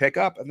curbside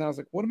pickup, and then I was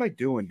like, what am I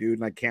doing, dude?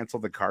 And I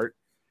canceled the cart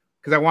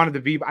because I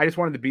just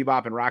wanted the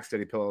Bebop and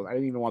Rocksteady pillows. I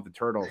didn't even want the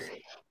turtles.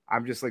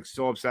 I'm just like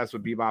so obsessed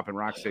with Bebop and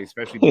Rocksteady,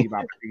 especially Bebop.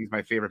 I think he's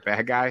my favorite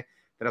bad guy.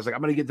 That I was like,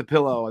 I'm gonna get the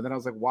pillow, and then I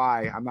was like,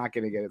 why? I'm not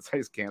gonna get it. So I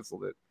just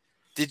canceled it.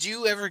 Did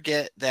you ever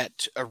get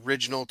that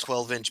original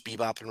 12-inch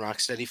Bebop and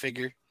Rocksteady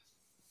figure?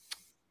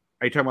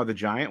 Are you talking about the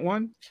giant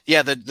one?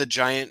 Yeah, the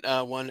giant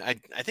one. I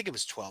think it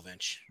was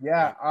 12-inch.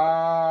 Yeah.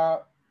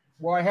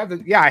 Well, I have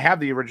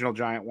the original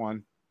giant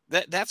one.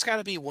 That's got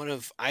to be one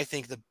of, I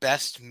think, the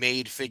best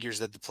made figures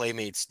that the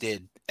Playmates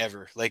did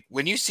ever. Like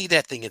when you see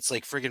that thing, it's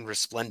like friggin'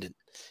 resplendent.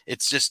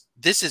 It's just,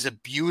 this is a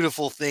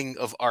beautiful thing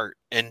of art,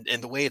 and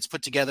the way it's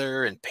put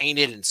together and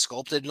painted and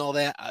sculpted and all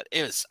that.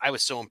 I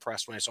was so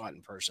impressed when I saw it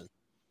in person.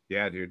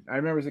 Yeah, dude. I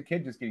remember as a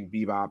kid just getting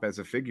Bebop as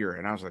a figure,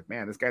 and I was like,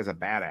 man, this guy's a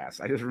badass.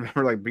 I just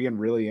remember like being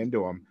really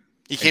into him.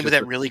 He came with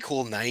that really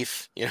cool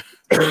knife. Yeah.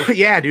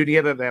 Yeah, dude. He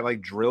had that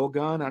like drill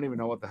gun. I don't even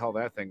know what the hell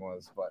that thing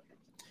was, but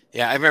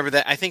yeah, I remember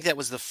that. I think that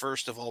was the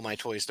first of all my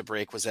toys to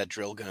break, was that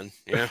drill gun.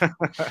 Yeah.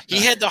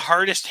 He had the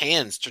hardest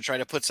hands to try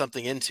to put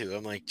something into.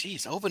 I'm like,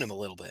 geez, open him a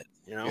little bit,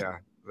 you know? Yeah.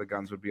 The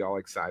guns would be all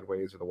like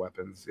sideways, or the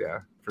weapons. Yeah,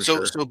 for so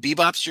sure. So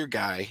Bebop's your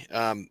guy.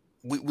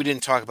 We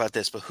didn't talk about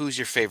this, but who's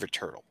your favorite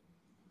turtle?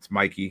 It's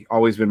Mikey.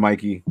 Always been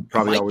Mikey.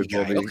 Probably Mikey always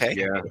will guy. be. Okay.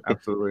 Yeah,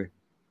 absolutely.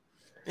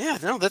 Yeah,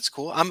 no, that's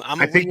cool.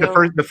 I think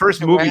the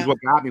first movie is what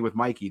got me with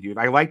Mikey, dude.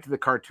 I liked the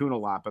cartoon a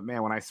lot, but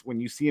man, when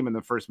you see him in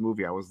the first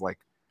movie, I was like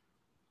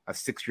a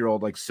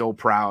 6-year-old, like so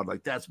proud,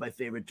 like that's my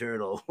favorite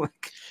turtle.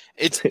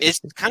 It's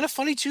kind of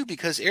funny too,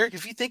 because Eric,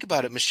 if you think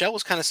about it, Michelle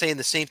was kind of saying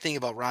the same thing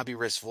about Robbie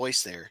Risk's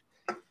voice there.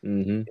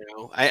 Mm-hmm. You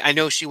know, I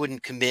know she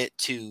wouldn't commit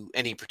to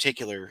any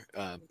particular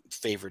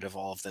favorite of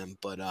all of them,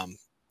 but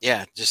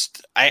yeah,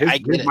 just I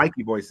get his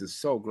Mikey voice is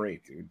so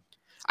great, dude.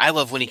 I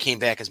love when he came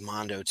back as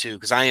Mondo too,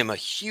 because I am a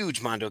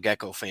huge Mondo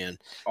Gecko fan.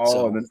 Oh,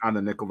 so, and then on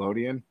the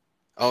Nickelodeon.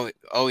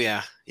 Oh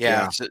yeah.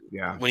 So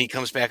yeah. when he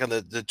comes back on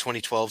the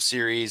 2012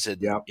 series,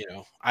 and you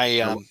know,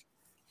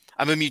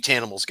 I'm a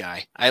Mutanimals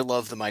guy. I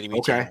love the Mighty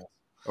Mutanimals.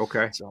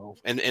 Okay. So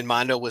and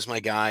Mondo was my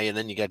guy, and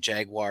then you got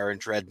Jaguar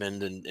and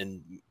Dreadmond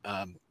and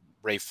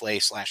Ray Flay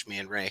 /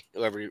 Man Ray,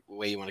 whoever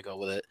way you want to go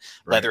with it.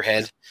 Right.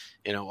 Leatherhead,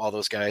 you know, all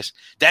those guys.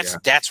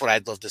 That's what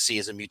I'd love to see,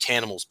 as a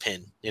Mutanimals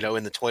pin, you know,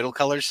 in the Toitle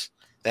colors.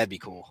 That'd be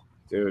cool.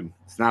 Dude,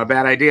 it's not a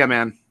bad idea,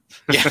 man.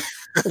 Yeah.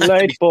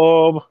 Light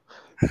bulb.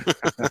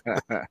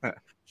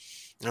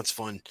 That's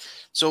fun.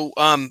 So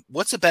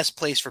what's the best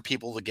place for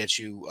people to get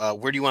you?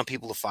 Where do you want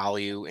people to follow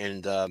you?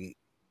 And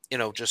you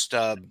know, just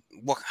how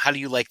do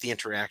you like the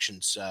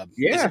interactions?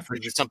 Is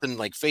it something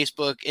like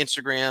Facebook,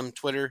 Instagram,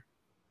 Twitter?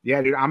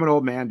 Yeah, dude, I'm an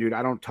old man, dude.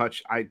 I don't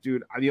touch.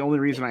 The only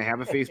reason I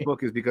have a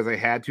Facebook is because I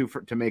had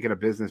to make it a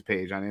business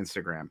page on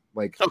Instagram.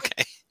 Like,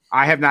 okay,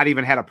 I have not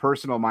even had a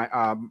personal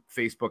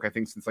Facebook, I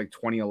think, since like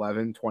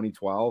 2011,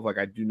 2012. Like,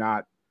 I do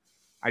not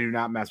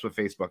mess with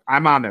Facebook.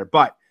 I'm on there,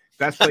 but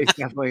best place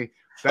definitely.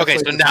 Okay,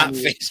 so not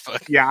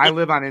Facebook. Yeah, I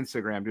live on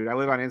Instagram, dude. I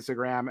live on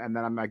Instagram, and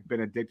then I'm like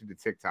been addicted to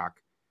TikTok,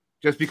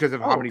 just because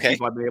of how many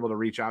people I've been able to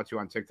reach out to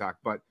on TikTok.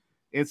 But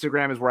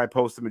Instagram is where I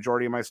post the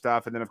majority of my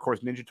stuff, and then of course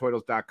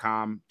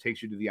NinjaToitles.com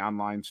takes you to the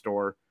online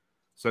store.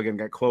 So again,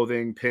 got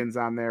clothing, pins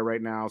on there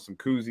right now, some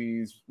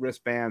koozies,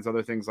 wristbands,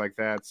 other things like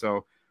that.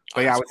 So,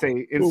 but yeah, I would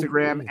say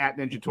Instagram at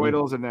Ninja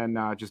Toitles, and then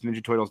just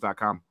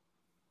NinjaToitles.com.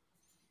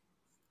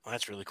 Oh,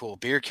 that's really cool.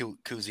 Beer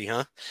koozie,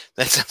 huh?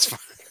 That sounds fun.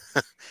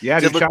 Yeah,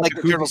 dude, shout out to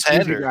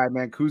koozie guy,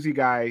 man. Koozie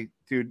guy,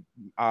 dude,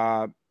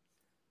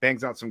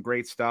 bangs out some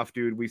great stuff,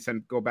 dude. We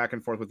go back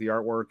and forth with the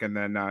artwork, and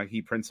then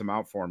he prints them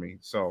out for me.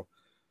 So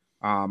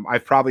I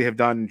probably have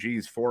done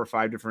 4 or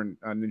 5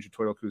 different Ninja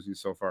Toitle koozies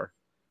so far.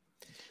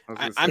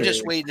 I'm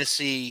just waiting to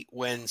see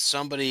when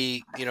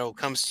somebody, you know,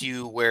 comes to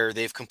you where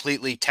they've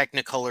completely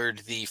technicolored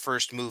the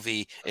first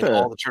movie and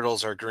all the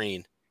turtles are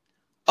green.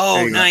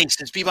 Oh,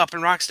 nice. It's Bebop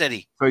and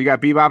Rocksteady. So you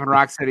got Bebop and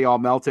Rocksteady all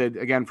melted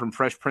again from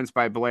Fresh Prince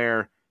by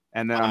Blair.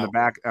 And then on the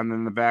back, and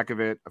then the back of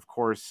it, of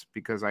course,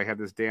 because I had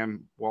this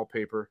damn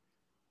wallpaper.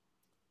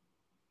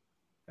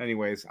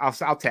 Anyways, I'll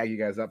tag you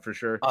guys up for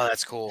sure. Oh,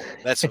 that's cool.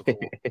 That's so cool.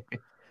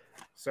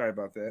 Sorry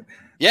about that.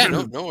 Yeah,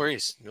 no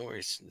worries. No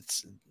worries.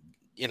 It's,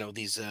 you know,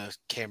 these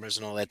cameras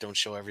and all that don't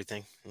show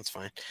everything. That's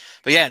fine.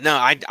 But yeah, no,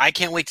 I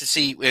can't wait to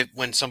see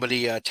when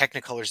somebody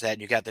technicolors that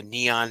and you got the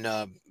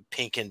neon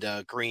pink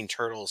and green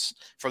turtles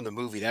from the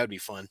movie. That would be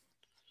fun.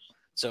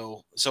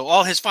 So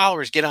all his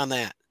followers get on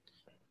that.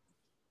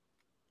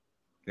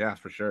 Yeah,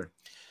 for sure.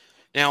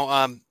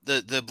 Now,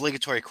 the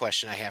obligatory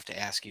question I have to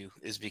ask you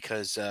is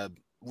because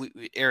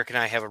Eric and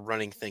I have a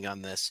running thing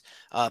on this.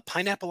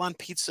 Pineapple on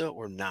pizza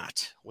or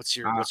not? What's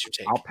your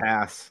take? I'll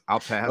pass.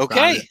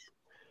 Okay.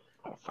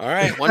 All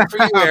right, one for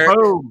you, Eric.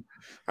 Boom.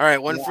 All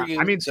right, one for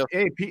you. I mean,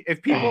 hey,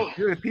 if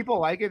people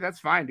like it, that's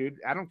fine, dude.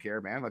 I don't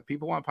care, man. Like,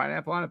 people want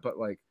pineapple on it, but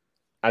like,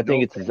 I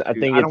think it's a crime.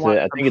 I don't want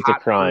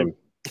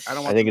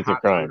it's a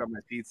crime on my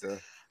pizza.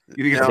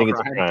 I think it's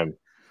a crime.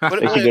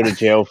 They should go to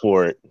jail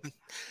for it.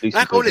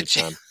 Not going to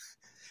jail.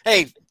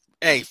 Hey,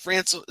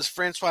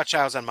 Francois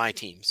Chow's on my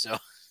team, so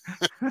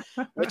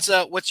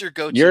what's your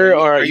go-to?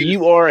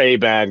 You are a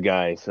bad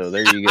guy, so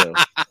there you go.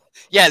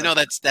 Yeah, no,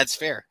 that's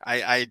fair.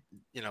 I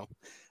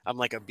I'm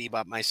like a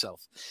Bebop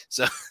myself.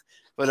 So,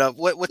 but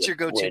what's your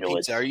go-to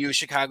pizza? Are you a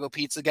Chicago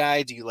pizza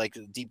guy? Do you like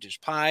the deep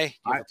dish pie?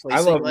 I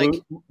love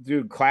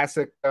dude,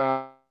 classic.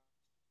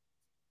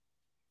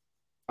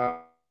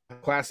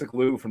 Classic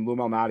Lou from Lou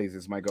Malnati's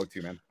is my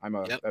go-to, man.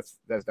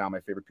 That's down my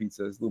favorite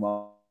pizza is Lou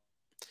Mal.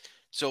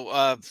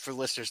 So for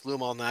listeners, Lou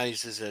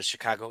Malnati's is a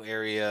Chicago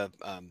area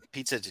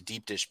pizza. It's a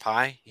deep dish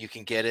pie. You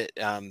can get it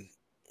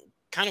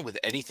kind of with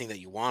anything that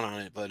you want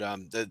on it, but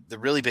the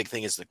really big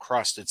thing is the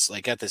crust. It's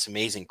like got this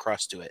amazing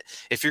crust to it.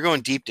 If you're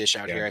going deep dish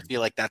out here, I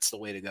feel like that's the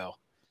way to go.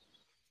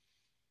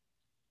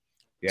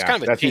 Yeah,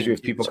 kind of that's usually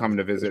if people come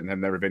to visit and have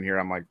never been here.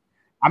 I'm like,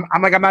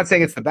 I'm not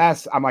saying it's the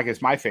best. I'm like,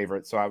 it's my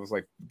favorite. So I was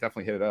like,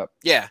 definitely hit it up.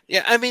 Yeah.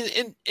 I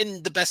mean,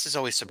 in the best is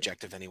always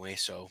subjective anyway.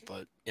 So,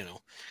 but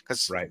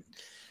because right.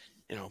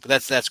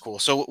 But that's cool.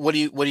 So what do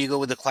you go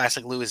with the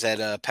classic, Lou? Is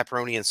that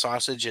pepperoni and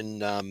sausage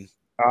and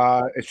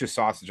it's just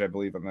sausage, I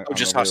believe.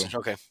 Just sausage.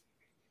 Okay.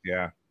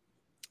 Yeah.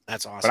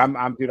 That's awesome. But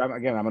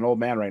I'm an old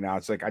man right now.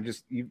 It's like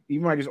even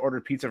when I just order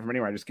pizza from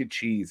anywhere, I just get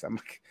cheese. I'm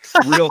like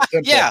real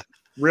simple. Yeah.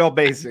 Real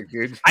basic,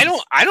 dude. I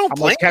don't I'm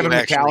like Kevin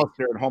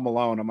McAllister at Home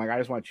Alone. I'm like, I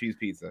just want cheese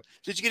pizza.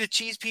 Did you get a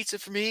cheese pizza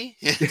for me?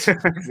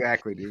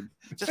 Exactly, dude.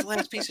 Just the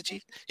last piece of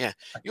cheese. Yeah.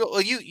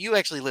 You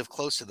actually live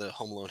close to the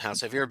Home Alone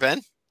house. Have you ever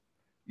been?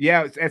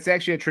 Yeah, it's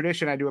actually a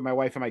tradition I do with my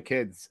wife and my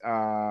kids.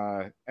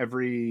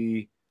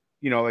 Every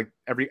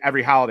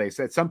holiday.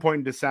 So at some point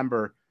in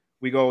December,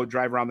 we go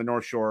drive around the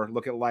North Shore,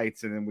 look at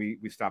lights, and then we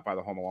stop by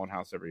the Home Alone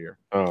house every year.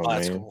 Oh,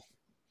 that's cool.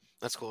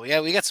 That's cool. Yeah,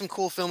 we got some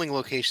cool filming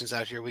locations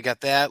out here. We got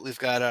that. We've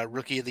got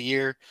Rookie of the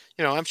Year.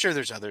 I'm sure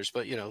there's others,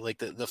 but like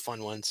the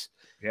fun ones.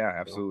 Yeah,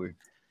 absolutely.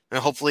 And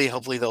hopefully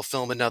they'll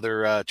film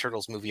another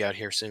Turtles movie out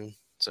here soon.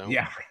 So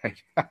yeah, right.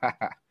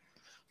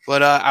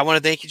 But I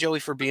want to thank you, Joey,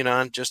 for being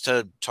on just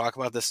to talk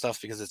about this stuff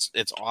because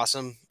it's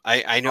awesome.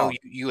 I know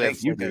you have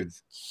a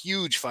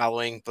huge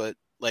following, but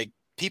like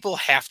people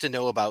have to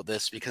know about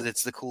this because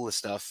it's the coolest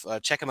stuff.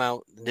 Check them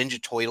out,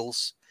 Ninja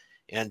Toitles.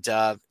 And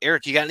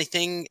Eric, you got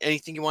anything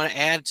you want to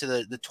add to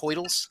the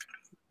Toitles?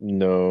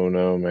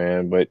 No,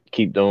 man. But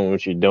keep doing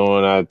what you're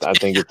doing. I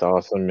think it's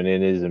awesome and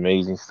it is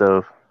amazing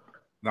stuff.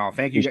 No,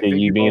 thank you. Appreciate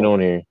you being on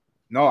here.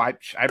 No, I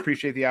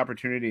appreciate the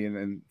opportunity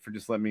and for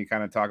just letting me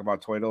kind of talk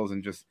about Toitles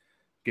and just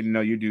getting to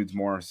know you dudes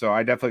more. So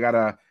I definitely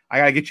gotta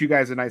get you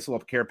guys a nice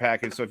little care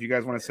package. So if you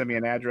guys want to send me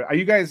an address, are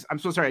you guys? I'm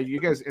so sorry. Are you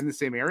guys in the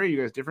same area? Are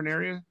you guys different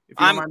area?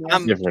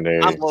 I'm different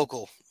area. I'm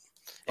local.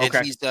 And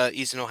okay.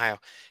 He's in Ohio.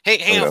 Hey,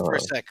 hang on for a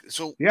sec.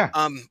 So yeah,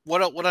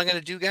 what I'm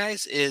gonna do,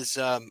 guys, is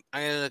I'm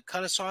gonna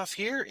cut us off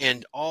here,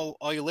 and all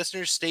your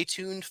listeners, stay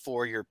tuned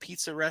for your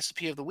pizza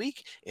recipe of the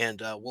week,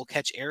 and we'll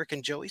catch Eric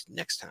and Joey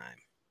next time.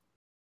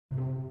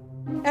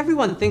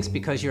 Everyone thinks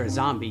because you're a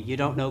zombie, you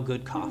don't know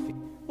good coffee.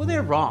 Well,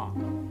 they're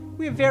wrong.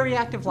 We have very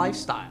active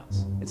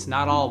lifestyles. It's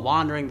not all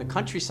wandering the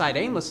countryside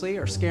aimlessly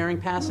or scaring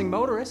passing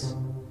motorists.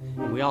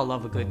 And we all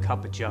love a good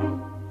cup of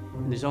joe.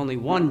 And there's only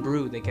one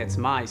brew that gets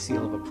my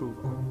seal of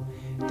approval.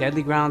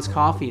 Deadly Grounds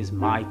coffee is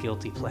my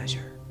guilty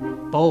pleasure.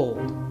 Bold,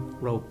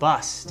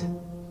 robust,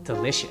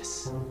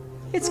 delicious.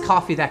 It's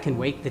coffee that can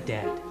wake the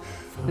dead.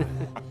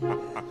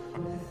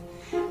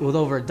 With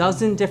over a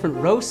dozen different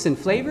roasts and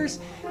flavors,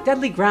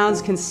 Deadly Grounds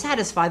can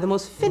satisfy the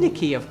most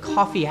finicky of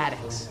coffee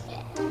addicts.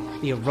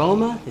 The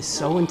aroma is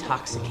so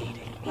intoxicating.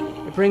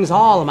 It brings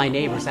all of my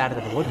neighbors out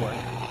of the woodwork.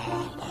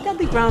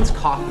 Deadly Grounds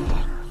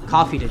coffee.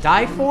 Coffee to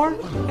die for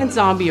and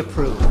zombie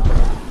approved.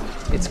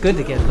 It's good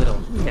to get a little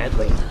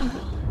deadly.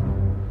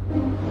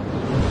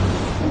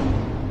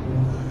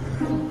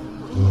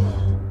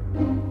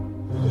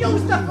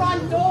 Use the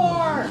front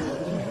door!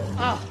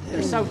 Oh,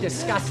 they're so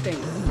disgusting.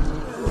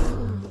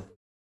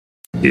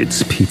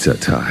 It's pizza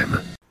time.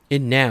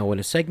 And now, in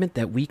a segment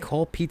that we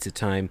call Pizza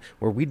Time,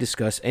 where we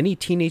discuss any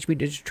Teenage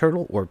Mutant Ninja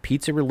Turtle or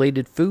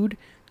pizza-related food,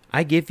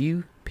 I give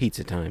you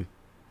Pizza Time.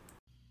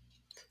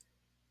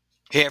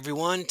 Hey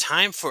everyone,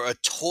 time for a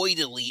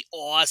totally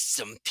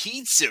awesome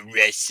pizza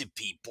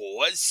recipe,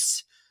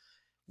 boys.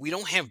 We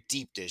don't have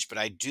deep dish, but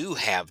I do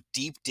have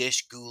deep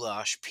dish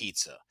goulash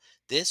pizza.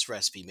 This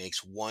recipe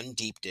makes one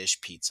deep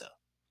dish pizza.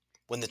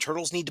 When the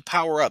turtles need to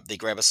power up, they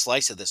grab a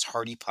slice of this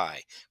hearty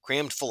pie,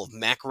 crammed full of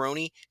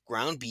macaroni,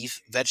 ground beef,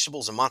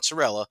 vegetables, and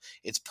mozzarella.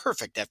 It's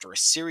perfect after a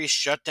serious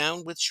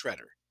shutdown with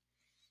Shredder.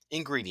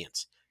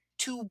 Ingredients: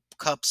 2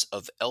 cups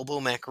of elbow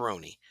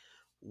macaroni,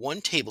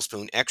 1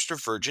 tablespoon extra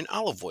virgin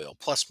olive oil,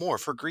 plus more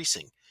for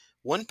greasing,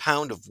 1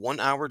 pound of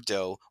 1-hour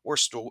dough or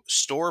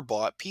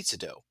store-bought pizza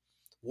dough,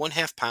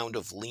 1/2 pound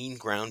of lean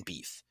ground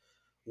beef,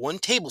 1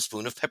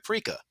 tablespoon of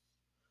paprika,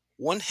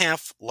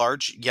 1/2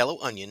 large yellow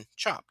onion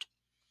chopped,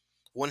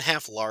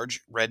 1/2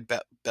 large red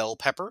bell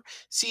pepper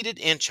seeded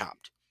and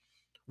chopped,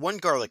 1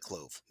 garlic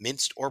clove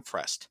minced or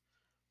pressed,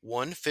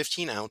 1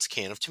 15-ounce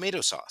can of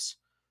tomato sauce,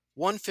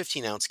 1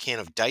 15-ounce can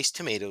of diced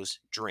tomatoes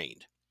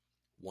drained,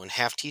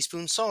 1/2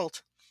 teaspoon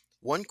salt,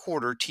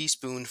 1/4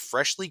 teaspoon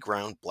freshly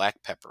ground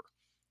black pepper,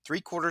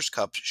 3/4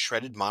 cup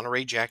shredded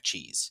Monterey Jack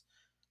cheese,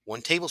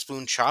 1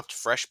 tablespoon chopped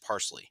fresh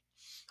parsley.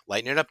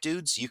 Lighten it up,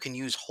 dudes. You can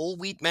use whole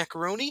wheat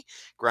macaroni,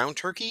 ground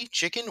turkey,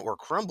 chicken, or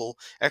crumble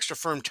extra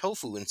firm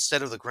tofu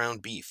instead of the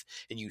ground beef,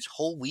 and use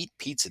whole wheat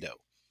pizza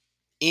dough.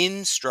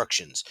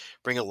 Instructions: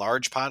 bring a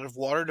large pot of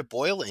water to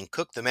boil and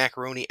cook the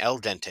macaroni al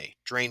dente.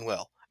 Drain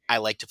well. I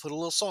like to put a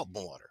little salt in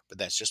the water, but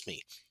that's just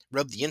me.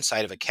 Rub the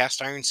inside of a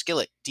cast iron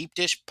skillet, deep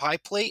dish pie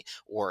plate,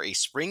 or a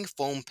spring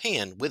foam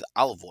pan with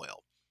olive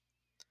oil.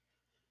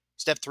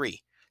 Step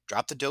 3.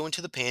 Drop the dough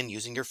into the pan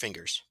using your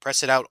fingers.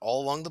 Press it out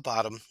all along the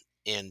bottom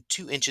and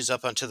 2 inches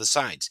up onto the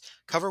sides.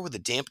 Cover with a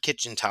damp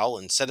kitchen towel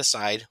and set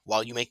aside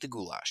while you make the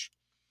goulash.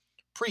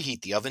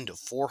 Preheat the oven to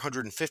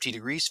 450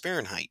 degrees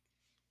Fahrenheit.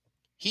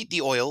 Heat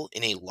the oil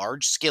in a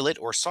large skillet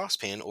or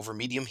saucepan over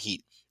medium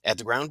heat. Add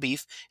the ground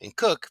beef and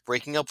cook,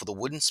 breaking up with a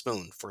wooden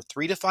spoon for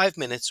 3 to 5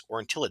 minutes or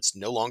until it's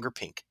no longer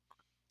pink.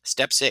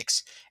 Step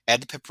 6.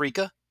 Add the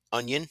paprika,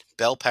 onion,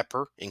 bell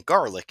pepper, and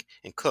garlic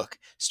and cook,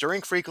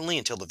 stirring frequently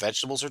until the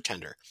vegetables are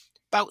tender,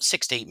 about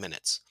 6 to 8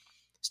 minutes.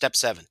 Step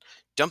 7.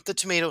 Dump the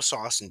tomato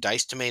sauce and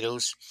diced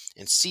tomatoes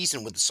and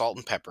season with the salt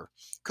and pepper.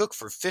 Cook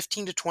for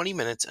 15 to 20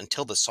 minutes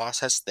until the sauce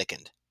has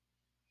thickened.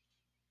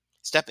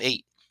 Step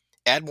 8.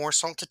 Add more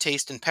salt to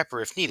taste and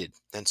pepper if needed,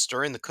 then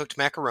stir in the cooked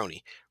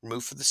macaroni.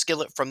 Remove the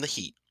skillet from the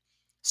heat.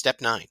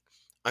 Step 9.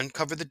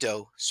 Uncover the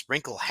dough,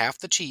 sprinkle half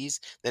the cheese,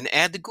 then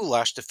add the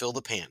goulash to fill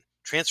the pan.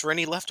 Transfer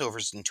any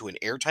leftovers into an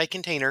airtight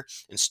container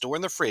and store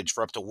in the fridge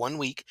for up to 1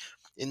 week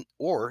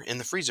or in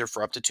the freezer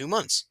for up to 2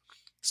 months.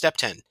 Step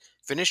 10.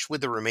 Finish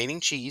with the remaining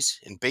cheese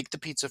and bake the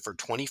pizza for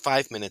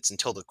 25 minutes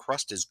until the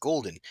crust is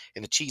golden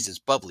and the cheese is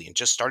bubbly and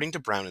just starting to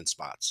brown in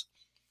spots.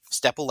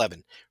 Step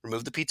 11.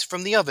 Remove the pizza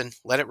from the oven,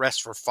 let it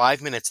rest for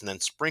 5 minutes, and then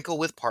sprinkle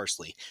with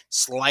parsley.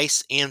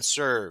 Slice and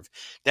serve.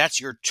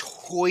 That's your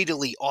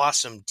totally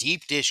awesome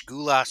deep dish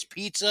goulash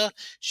pizza.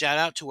 Shout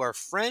out to our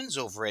friends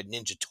over at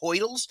Ninja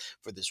Toitles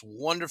for this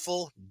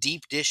wonderful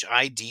deep dish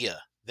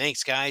idea.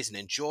 Thanks, guys, and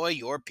enjoy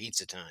your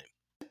pizza time.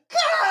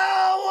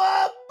 Cowabunga,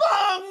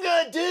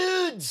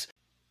 dudes!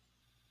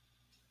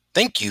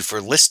 Thank you for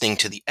listening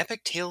to the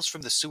Epic Tales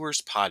from the Sewers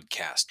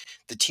podcast.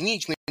 The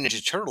Teenage Mutant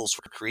Ninja Turtles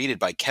were created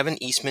by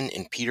Kevin Eastman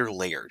and Peter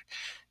Laird.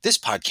 This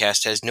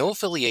podcast has no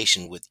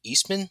affiliation with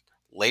Eastman,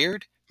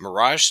 Laird,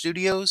 Mirage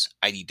Studios,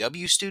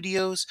 IDW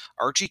Studios,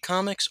 Archie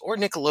Comics, or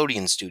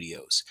Nickelodeon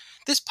Studios.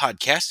 This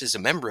podcast is a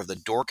member of the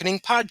Dorkening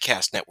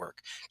Podcast Network.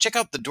 Check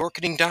out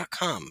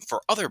thedorkening.com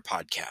for other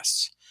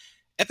podcasts.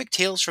 Epic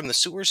Tales from the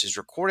Sewers is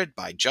recorded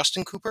by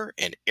Justin Cooper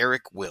and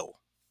Eric Will.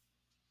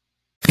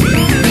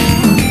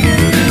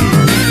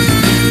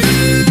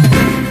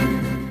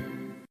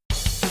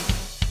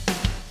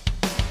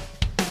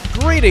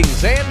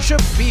 Greetings and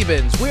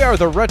shabibans. We are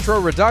the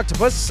Retro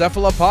Reductibus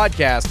Cephala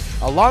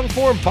Podcast, a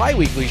long-form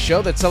bi-weekly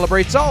show that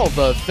celebrates all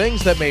the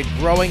things that made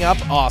growing up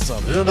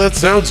awesome. Yeah, that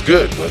sounds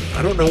good, but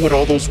I don't know what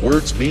all those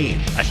words mean.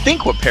 I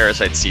think what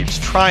Parasite seems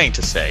trying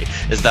to say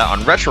is that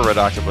on Retro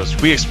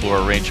Reductibus, we explore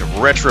a range of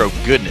retro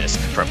goodness,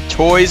 from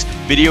toys,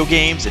 video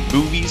games, and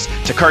movies,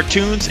 to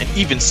cartoons, and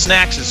even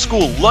snacks and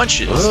school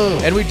lunches. Oh.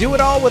 And we do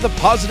it all with a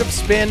positive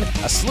spin,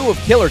 a slew of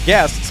killer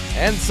guests,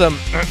 and some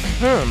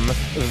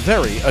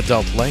very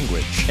adult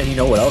language. And you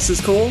know what else is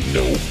cool?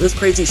 No. This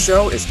crazy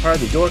show is part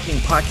of the Dorkening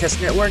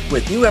Podcast Network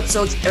with new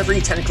episodes every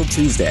Tentacle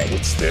Tuesday.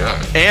 What's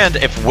that? And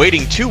if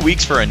waiting 2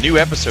 weeks for a new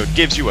episode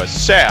gives you a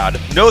sad,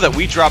 know that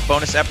we drop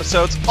bonus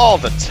episodes all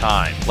the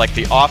time, like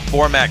the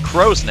off-format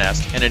Crow's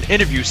Nest and an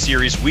interview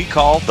series we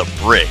call The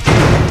Brig.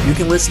 You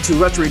can listen to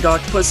Retro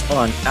Reductibus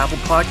on Apple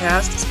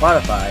Podcasts,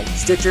 Spotify,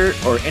 Stitcher,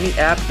 or any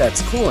app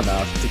that's cool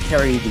enough to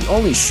carry the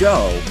only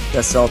show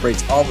that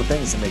celebrates all the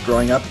things that make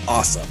growing up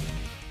awesome.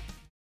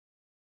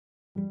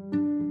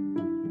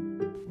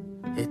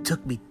 It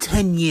took me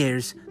 10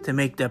 years to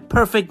make the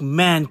perfect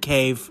man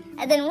cave.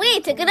 And then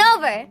we took it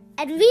over.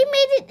 And we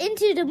made it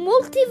into the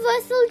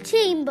multiversal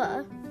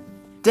chamber.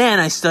 Then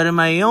I started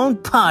my own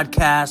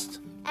podcast.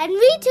 And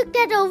we took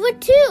that over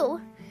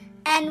too.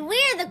 And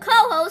we're the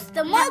co-hosts,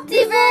 the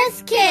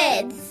Multiverse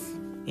Kids.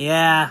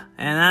 Yeah,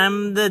 and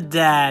I'm the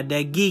dad,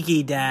 the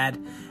geeky dad.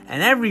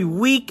 And every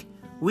week,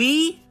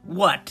 we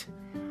what?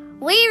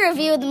 We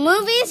review the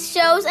movies,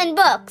 shows, and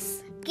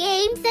books,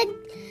 games, and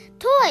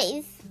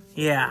toys.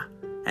 Yeah,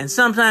 and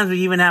sometimes we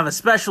even have a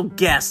special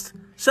guest.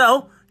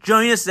 So,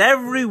 join us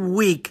every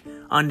week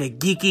on the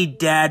Geeky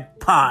Dad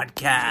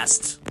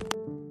Podcast.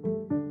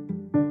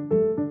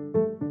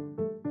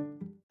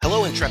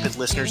 Hello, intrepid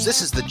listeners.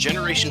 This is the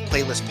Generation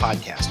Playlist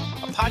Podcast,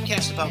 a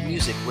podcast about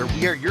music where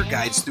we are your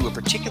guides through a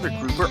particular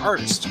group or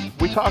artist.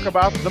 We talk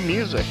about the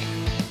music,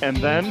 and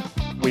then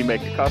we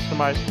make a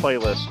customized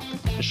playlist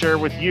to share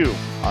with you,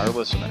 our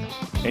listeners.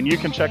 And you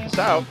can check us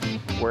out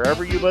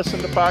wherever you listen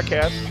to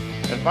podcasts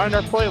and find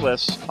our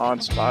playlists on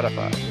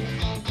Spotify.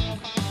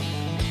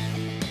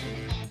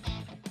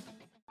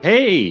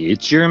 Hey,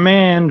 it's your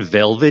man,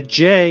 Velvet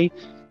J.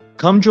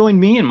 Come join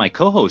me and my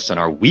co-hosts on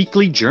our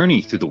weekly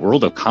journey through the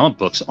world of comic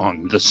books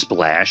on the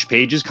Splash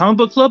Pages Comic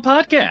Book Club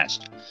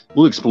podcast.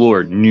 We'll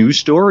explore new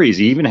stories,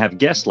 even have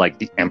guests like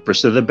the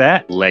Empress of the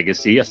Bat,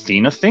 Legacy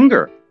Athena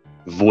Finger,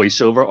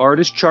 voiceover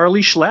artist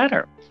Charlie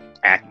Schlatter,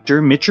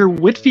 actor Mitcher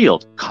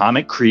Whitfield,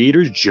 comic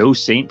creators Joe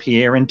St.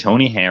 Pierre and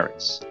Tony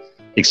Harris.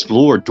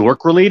 Explore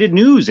dork-related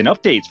news and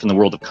updates from the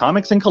world of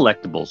comics and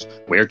collectibles.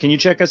 Where can you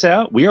check us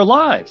out? We are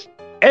live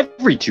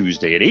every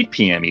Tuesday at 8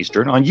 p.m.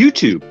 Eastern on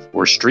YouTube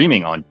or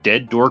streaming on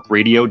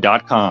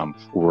deaddorkradio.com,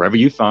 or wherever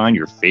you find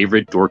your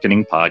favorite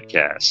dorkening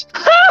podcasts.